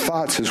about your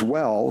thoughts as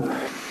well.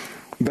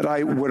 But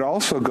I would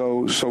also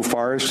go so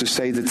far as to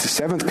say that the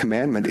seventh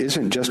commandment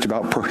isn't just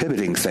about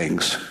prohibiting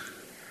things.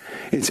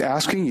 It's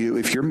asking you,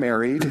 if you're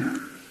married,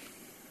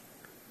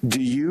 do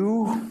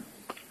you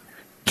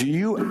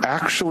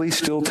actually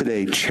still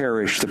today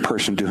cherish the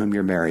person to whom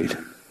you're married?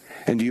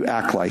 And do you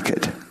act like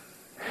it?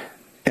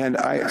 And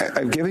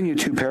I've given you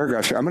 2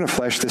 paragraphs here. I'm going to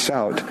flesh this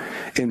out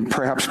in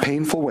perhaps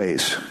painful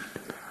ways.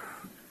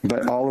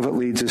 But all of it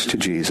leads us to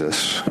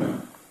Jesus.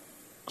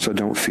 So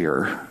don't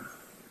fear.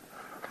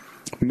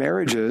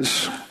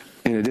 Marriages,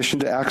 in addition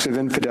to acts of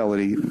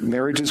infidelity,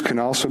 marriages can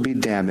also be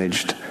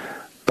damaged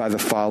by the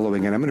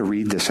following. And I'm going to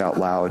read this out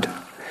loud.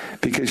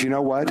 Because you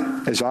know what?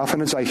 As often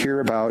as I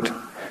hear about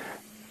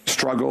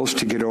struggles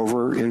to get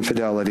over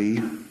infidelity,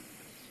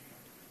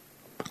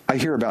 I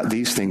hear about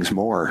these things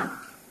more.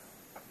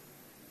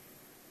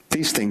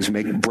 These things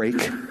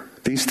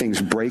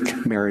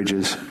break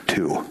marriages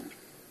too.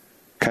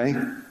 Okay?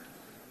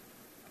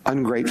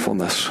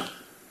 Ungratefulness.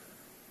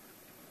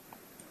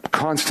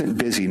 Constant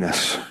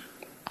busyness,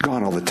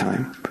 gone all the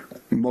time,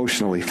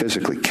 emotionally,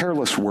 physically,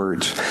 careless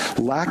words,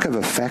 lack of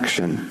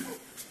affection,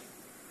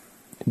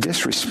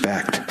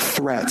 disrespect,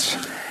 threats,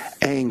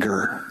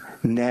 anger,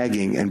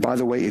 nagging. And by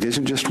the way, it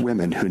isn't just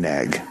women who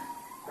nag.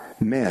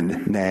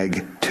 Men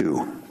nag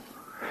too.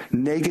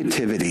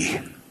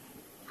 Negativity,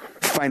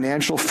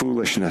 financial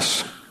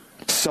foolishness,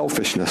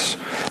 selfishness,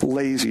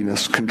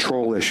 laziness,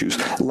 control issues,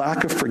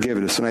 lack of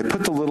forgiveness. And I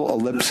put the little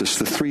ellipsis,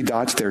 the 3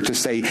 dots there to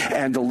say,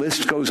 and the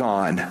list goes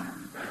on.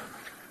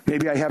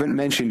 Maybe I haven't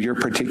mentioned your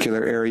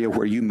particular area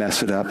where you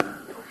mess it up.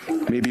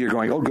 Maybe you're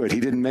going, oh good, he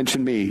didn't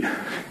mention me,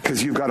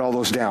 because you've got all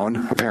those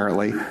down,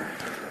 apparently.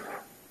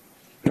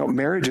 No,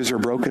 marriages are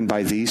broken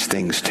by these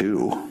things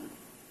too.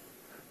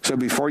 So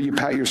before you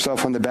pat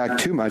yourself on the back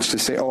too much to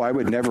say, I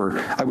would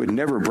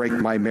never break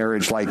my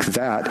marriage like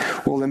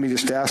that. Well, let me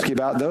just ask you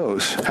about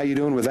those. How you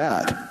doing with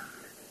that?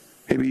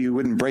 Maybe you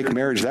wouldn't break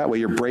marriage that way.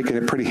 You're breaking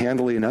it pretty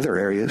handily in other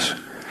areas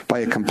by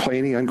a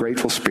complaining,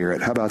 ungrateful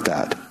spirit. How about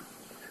that?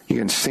 You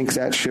can sink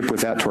that ship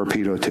with that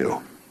torpedo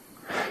too.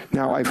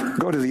 Now, I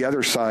go to the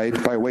other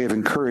side by way of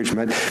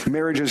encouragement.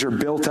 Marriages are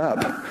built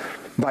up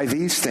by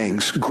these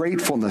things: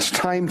 gratefulness,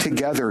 time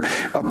together,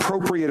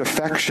 appropriate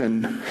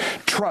affection,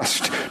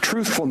 trust,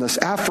 truthfulness,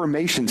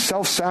 affirmation,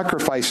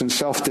 self-sacrifice and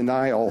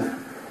self-denial,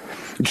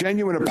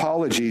 genuine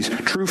apologies,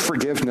 true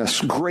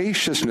forgiveness,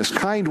 graciousness,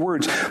 kind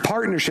words,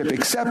 partnership,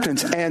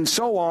 acceptance, and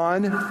so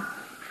on.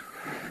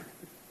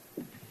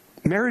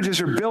 Marriages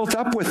are built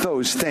up with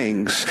those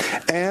things.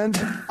 And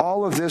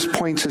all of this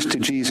points us to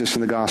Jesus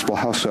in the gospel.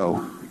 How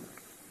so?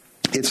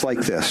 It's like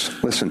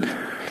this. Listen,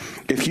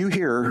 if you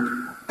hear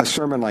a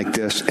sermon like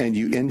this and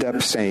you end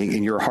up saying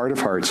in your heart of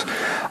hearts,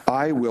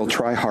 I will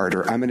try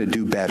harder, I'm going to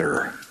do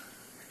better,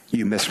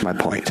 you missed my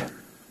point.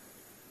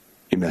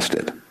 You missed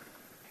it.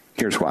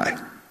 Here's why.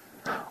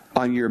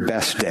 On your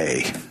best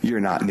day, you're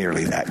not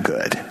nearly that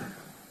good.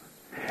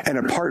 And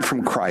apart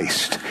from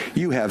Christ,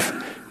 you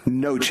have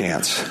no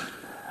chance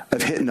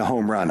of hitting a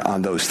home run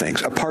on those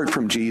things. Apart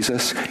from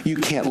Jesus, you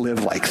can't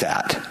live like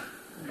that.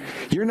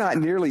 You're not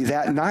nearly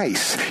that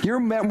nice.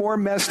 You're more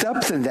messed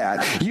up than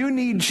that. You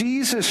need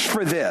Jesus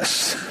for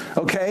this,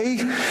 okay?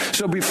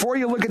 So before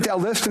you look at that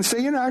list and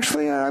say,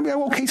 actually,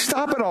 okay,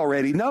 stop it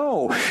already.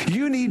 No,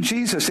 you need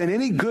Jesus, and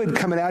any good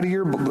coming out of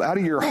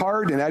your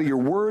heart and out of your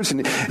words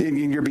and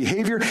in your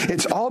behavior,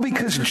 it's all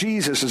because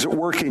Jesus is at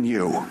work in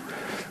you.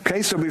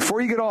 Okay, so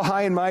before you get all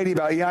high and mighty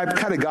about, I've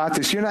kind of got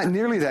this, you're not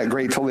nearly that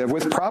great to live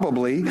with,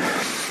 probably.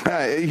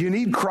 You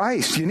need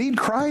Christ. You need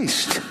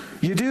Christ.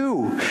 You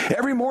do.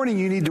 Every morning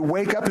you need to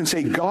wake up and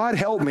say, God,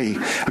 help me,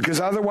 because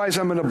otherwise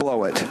I'm going to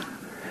blow it.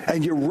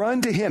 And you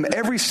run to him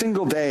every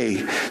single day.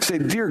 Say,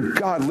 dear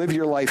God, live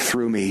your life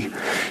through me.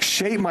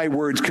 Shape my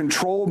words.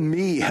 Control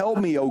me. Help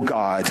me, oh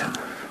God.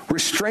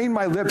 Restrain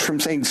my lips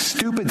from saying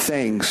stupid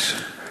things.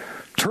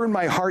 Turn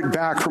my heart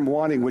back from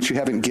wanting what you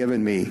haven't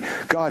given me.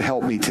 God,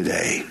 help me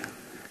today.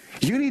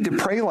 You need to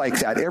pray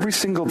like that every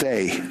single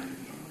day.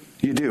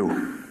 You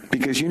do.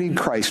 Because you need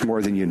Christ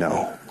more than you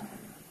know.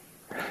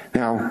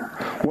 Now,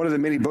 one of the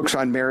many books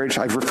on marriage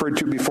I've referred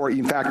to before,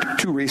 in fact,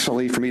 too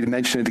recently for me to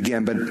mention it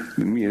again, but,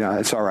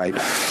 it's all right.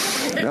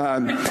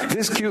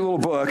 This cute little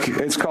book,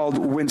 it's called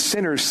When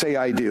Sinners Say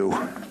I Do.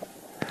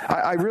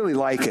 I really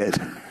like it.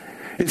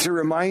 It's a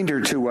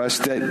reminder to us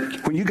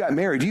that when you got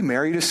married, you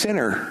married a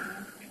sinner.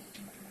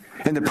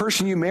 And the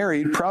person you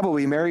married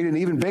probably married an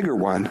even bigger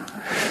one.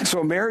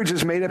 So marriage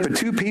is made up of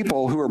two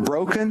people who are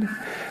broken,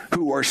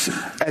 who are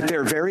at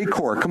their very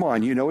core, come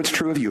on, it's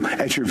true of you,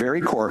 at your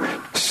very core,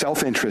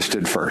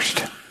 self-interested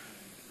first.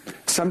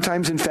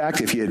 Sometimes, in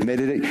fact, if you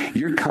admitted it,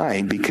 you're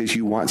kind because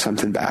you want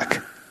something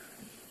back.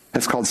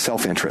 That's called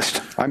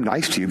self-interest. I'm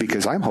nice to you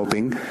because I'm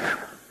hoping.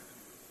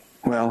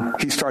 Well,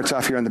 he starts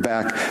off here on the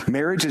back.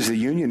 Marriage is the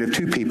union of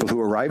two people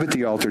who arrive at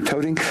the altar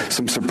toting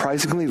some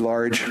surprisingly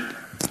large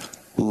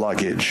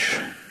luggage.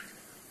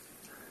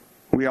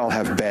 We all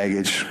have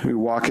baggage. We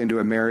walk into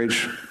a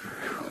marriage,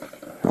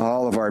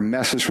 all of our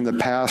messes from the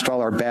past,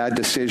 all our bad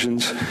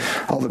decisions,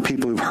 all the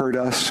people who've hurt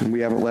us and we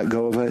haven't let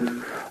go of it,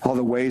 all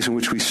the ways in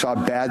which we saw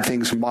bad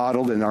things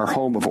modeled in our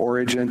home of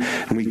origin,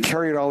 and we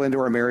carry it all into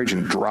our marriage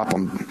and drop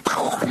them.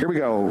 Here we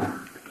go.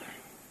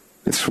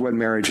 It's what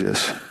marriage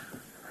is.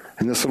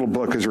 And this little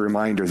book is a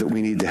reminder that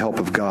we need the help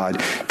of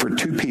God for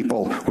two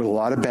people with a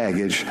lot of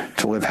baggage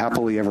to live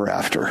happily ever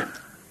after.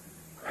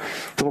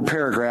 Little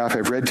paragraph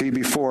I've read to you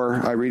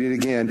before. I read it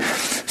again.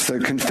 It's the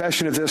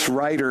confession of this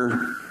writer.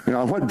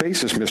 On what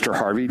basis, Mr.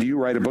 Harvey, do you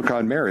write a book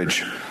on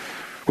marriage?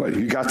 What,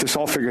 you got this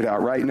all figured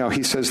out, right? No,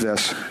 he says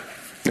this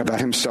about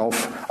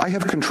himself. I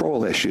have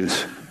control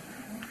issues.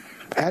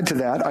 Add to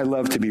that, I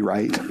love to be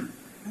right.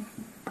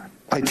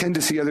 I tend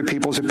to see other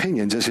people's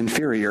opinions as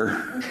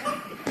inferior.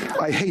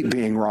 I hate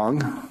being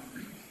wrong.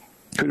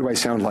 Who do I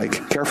sound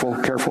like? Careful,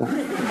 careful.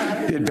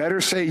 It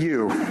better say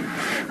you,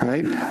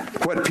 right?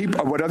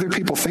 What other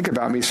people think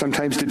about me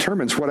sometimes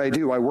determines what I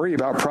do. I worry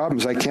about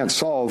problems I can't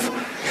solve.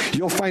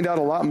 You'll find out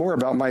a lot more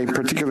about my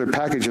particular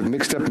package of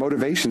mixed up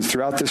motivations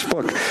throughout this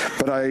book,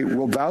 but I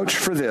will vouch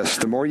for this.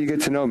 The more you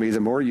get to know me, the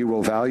more you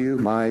will value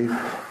my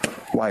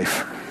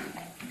wife.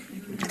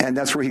 And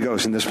that's where he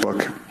goes in this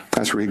book.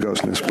 That's where he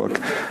goes in this book.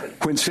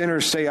 When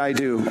sinners say I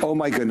do, oh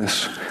my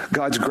goodness,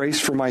 God's grace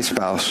for my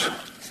spouse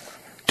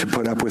to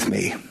put up with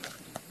me.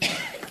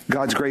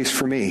 God's grace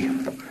for me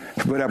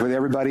to put up with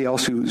everybody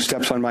else who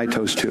steps on my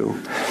toes too.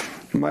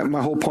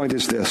 My whole point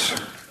is this.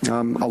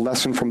 A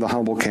lesson from the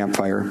humble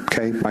campfire.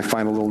 Okay, my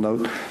final little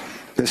note.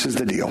 This is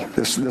the deal.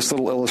 This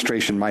little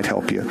illustration might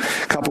help you.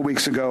 A couple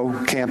weeks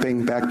ago,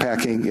 camping,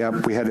 backpacking.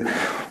 Yep, we had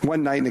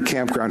one night in a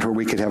campground where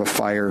we could have a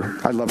fire.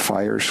 I love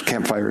fires,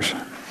 campfires.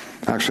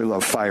 I actually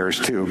love fires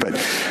too, but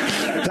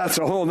that's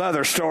a whole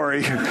nother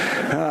story.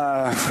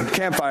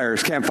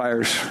 Campfires.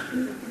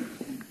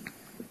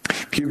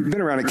 If you've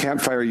been around a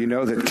campfire, you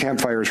know that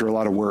campfires are a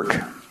lot of work.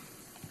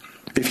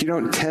 If you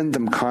don't tend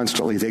them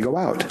constantly, they go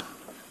out.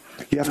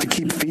 You have to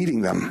keep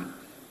feeding them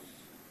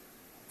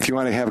if you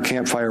want to have a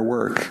campfire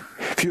work.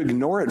 If you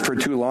ignore it for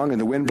too long and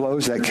the wind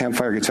blows, that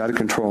campfire gets out of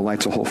control and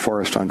lights a whole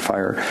forest on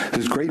fire.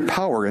 There's great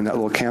power in that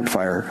little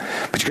campfire,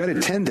 but you got to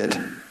tend it.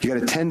 You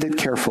got to tend it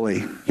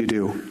carefully. You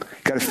do. You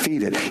got to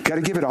feed it. You got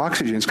to give it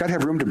oxygen. It's got to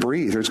have room to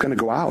breathe or it's going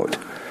to go out.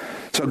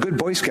 So a good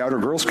Boy Scout or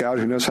Girl Scout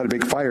who knows how to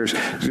make fires,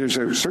 there's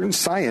a certain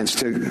science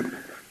to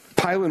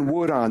piling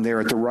wood on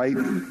there at the right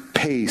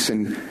pace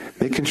and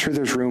making sure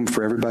there's room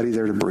for everybody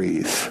there to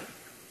breathe.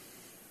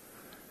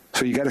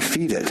 So you got to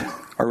feed it,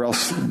 or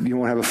else you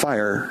won't have a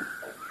fire.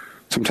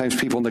 Sometimes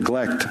people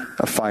neglect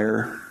a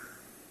fire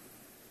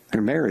in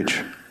a marriage.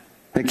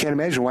 They can't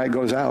imagine why it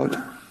goes out.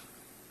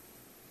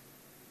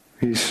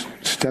 You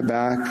step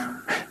back.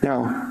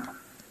 Now,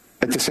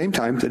 At the same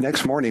time, the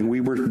next morning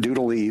we were due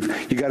to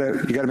leave. You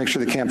gotta make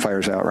sure the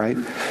campfire's out, right?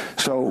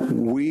 So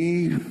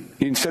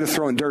instead of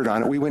throwing dirt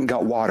on it, we went and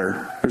got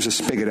water. There's a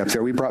spigot up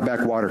there. We brought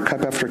back water,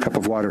 cup after cup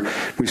of water.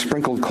 We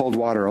sprinkled cold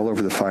water all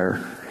over the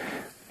fire.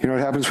 You know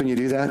what happens when you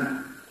do that?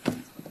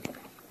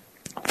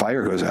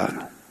 Fire goes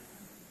out.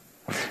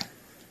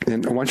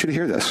 And I want you to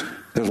hear this.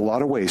 There's a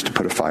lot of ways to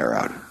put a fire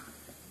out.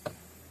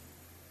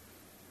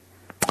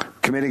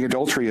 Committing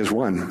adultery is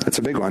one. That's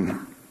a big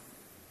one.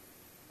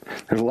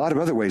 There's a lot of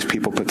other ways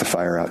people put the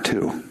fire out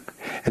too.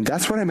 And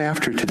that's what I'm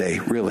after today,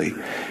 really,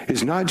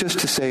 is not just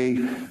to say,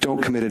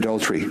 don't commit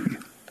adultery.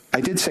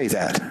 I did say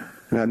that.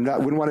 And I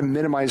wouldn't want to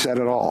minimize that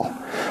at all.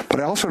 But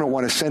I also don't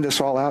want to send us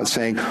all out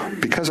saying,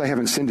 because I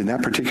haven't sinned in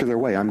that particular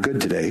way, I'm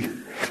good today.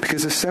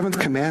 Because the seventh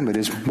commandment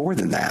is more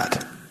than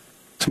that.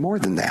 It's more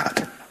than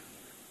that.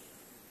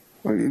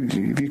 Have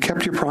you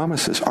kept your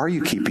promises? Are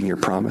you keeping your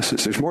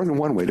promises? There's more than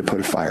one way to put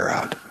a fire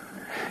out.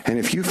 And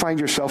if you find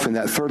yourself in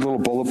that third little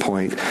bullet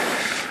point,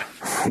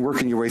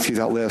 working your way through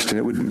that list, and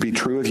it would be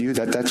true of you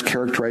that that's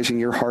characterizing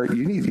your heart,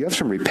 you have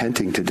some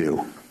repenting to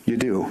do. You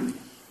do.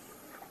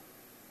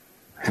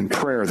 And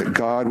prayer that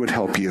God would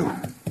help you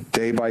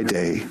day by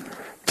day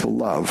to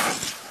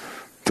love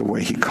the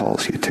way he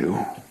calls you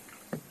to.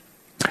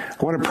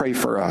 I want to pray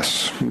for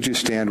us. Would you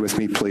stand with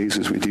me, please,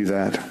 as we do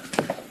that?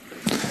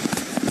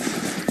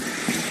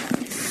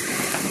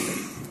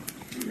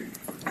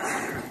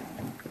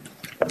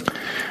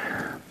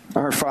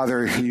 Our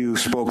Father, you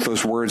spoke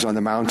those words on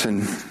the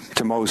mountain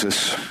to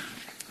Moses,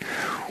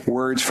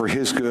 words for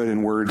his good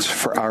and words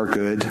for our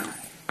good.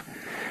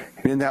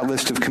 And in that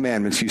list of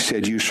commandments, you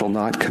said, you shall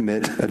not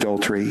commit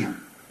adultery.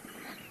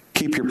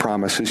 Keep your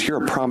promises.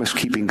 You're a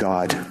promise-keeping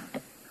God.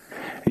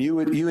 And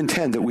you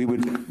intend that we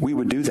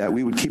would do that.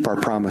 We would keep our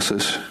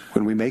promises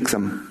when we make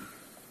them.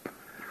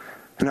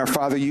 And our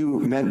Father, you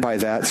meant by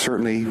that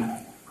certainly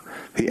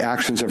the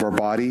actions of our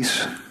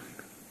bodies,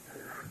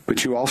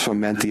 but you also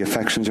meant the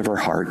affections of our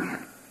heart,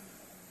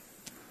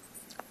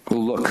 the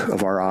look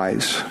of our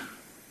eyes,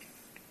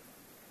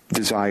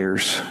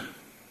 desires,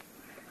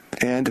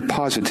 and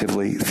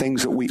positively,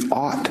 things that we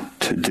ought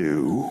to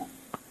do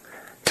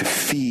to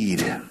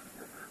feed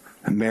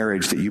a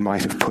marriage that you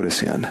might have put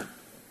us in.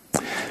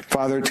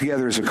 Father,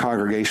 together as a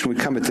congregation, we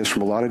come at this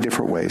from a lot of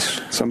different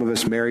ways. Some of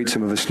us married,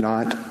 some of us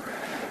not.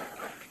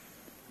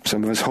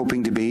 Some of us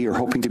hoping to be or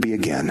hoping to be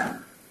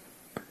again.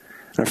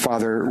 And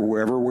Father,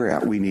 wherever we're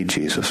at, we need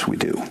Jesus. We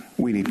do.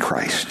 We need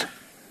Christ.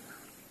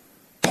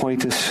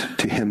 Point us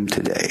to him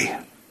today.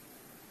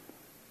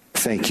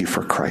 Thank you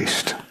for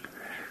Christ,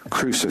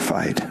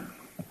 crucified,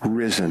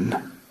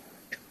 risen,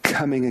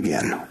 coming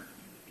again.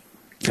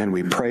 And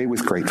we pray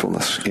with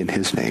gratefulness in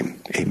his name.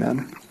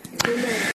 Amen.